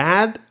something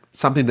bad,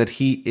 something that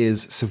he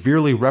is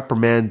severely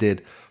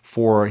reprimanded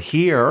for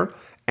here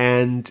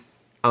and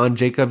on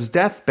Jacob's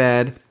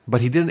deathbed, but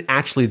he didn't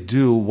actually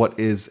do what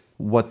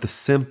the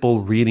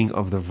simple reading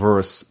of the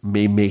verse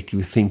may make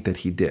you think that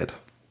he did.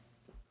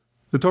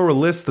 The Torah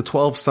lists the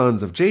 12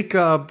 sons of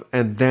Jacob,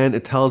 and then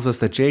it tells us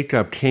that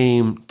Jacob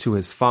came to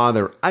his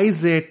father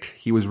Isaac.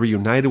 He was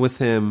reunited with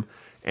him,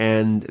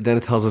 and then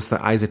it tells us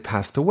that Isaac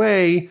passed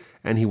away,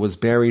 and he was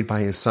buried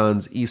by his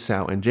sons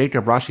Esau and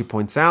Jacob. Rashi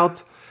points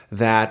out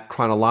that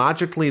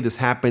chronologically this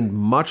happened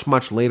much,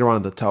 much later on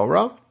in the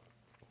Torah,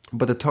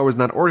 but the Torah is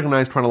not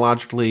organized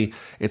chronologically,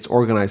 it's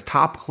organized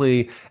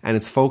topically, and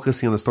it's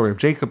focusing on the story of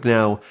Jacob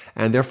now,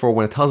 and therefore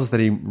when it tells us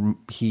that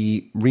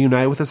he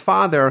reunited with his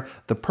father,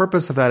 the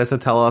purpose of that is to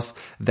tell us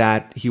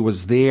that he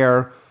was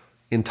there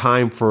in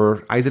time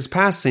for Isaac's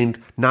passing,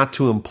 not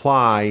to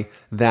imply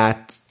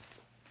that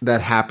that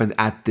happened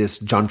at this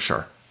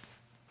juncture.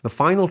 The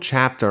final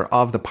chapter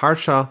of the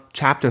Parsha,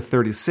 chapter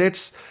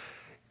 36,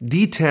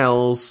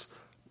 details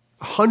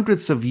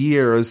hundreds of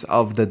years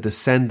of the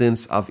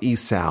descendants of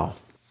Esau.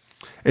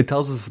 It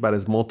tells us about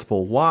his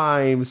multiple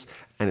wives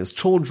and his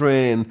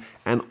children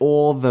and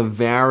all the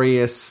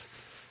various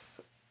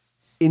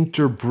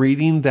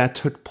interbreeding that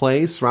took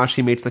place.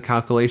 Rashi makes the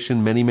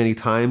calculation many, many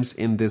times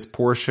in this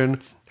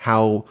portion,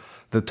 how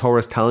the Torah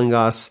is telling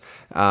us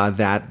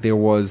that there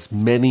was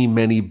many,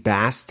 many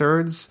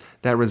bastards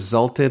that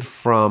resulted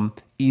from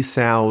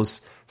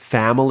Esau's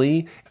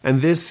family.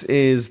 And this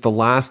is the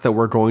last that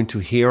we're going to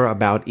hear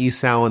about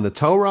Esau in the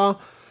Torah.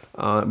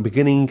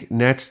 Beginning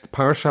next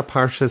Parsha,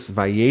 Parshas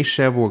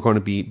Vayishlach, we're going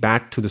to be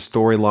back to the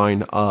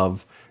storyline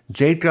of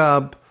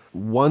Jacob.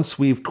 Once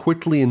we've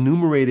quickly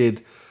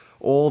enumerated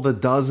all the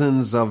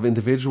dozens of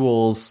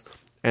individuals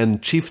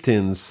and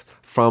chieftains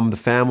from the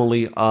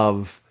family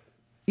of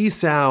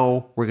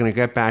Esau, we're going to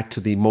get back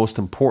to the most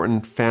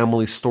important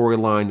family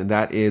storyline, and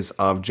that is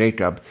of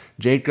Jacob.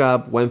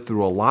 Jacob went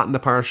through a lot in the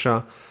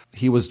Parsha.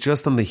 He was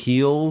just on the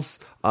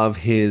heels of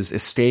his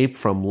escape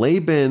from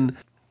Laban,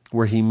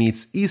 where he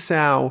meets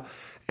Esau,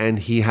 and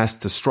he has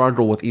to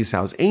struggle with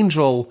Esau's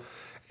angel,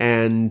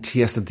 and he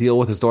has to deal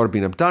with his daughter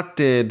being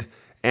abducted,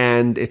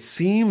 and it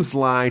seems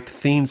like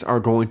things are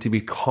going to be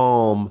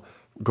calm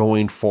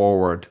going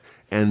forward,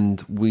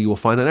 and we will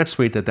find out next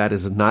week that that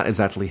is not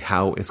exactly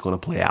how it's going to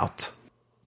play out.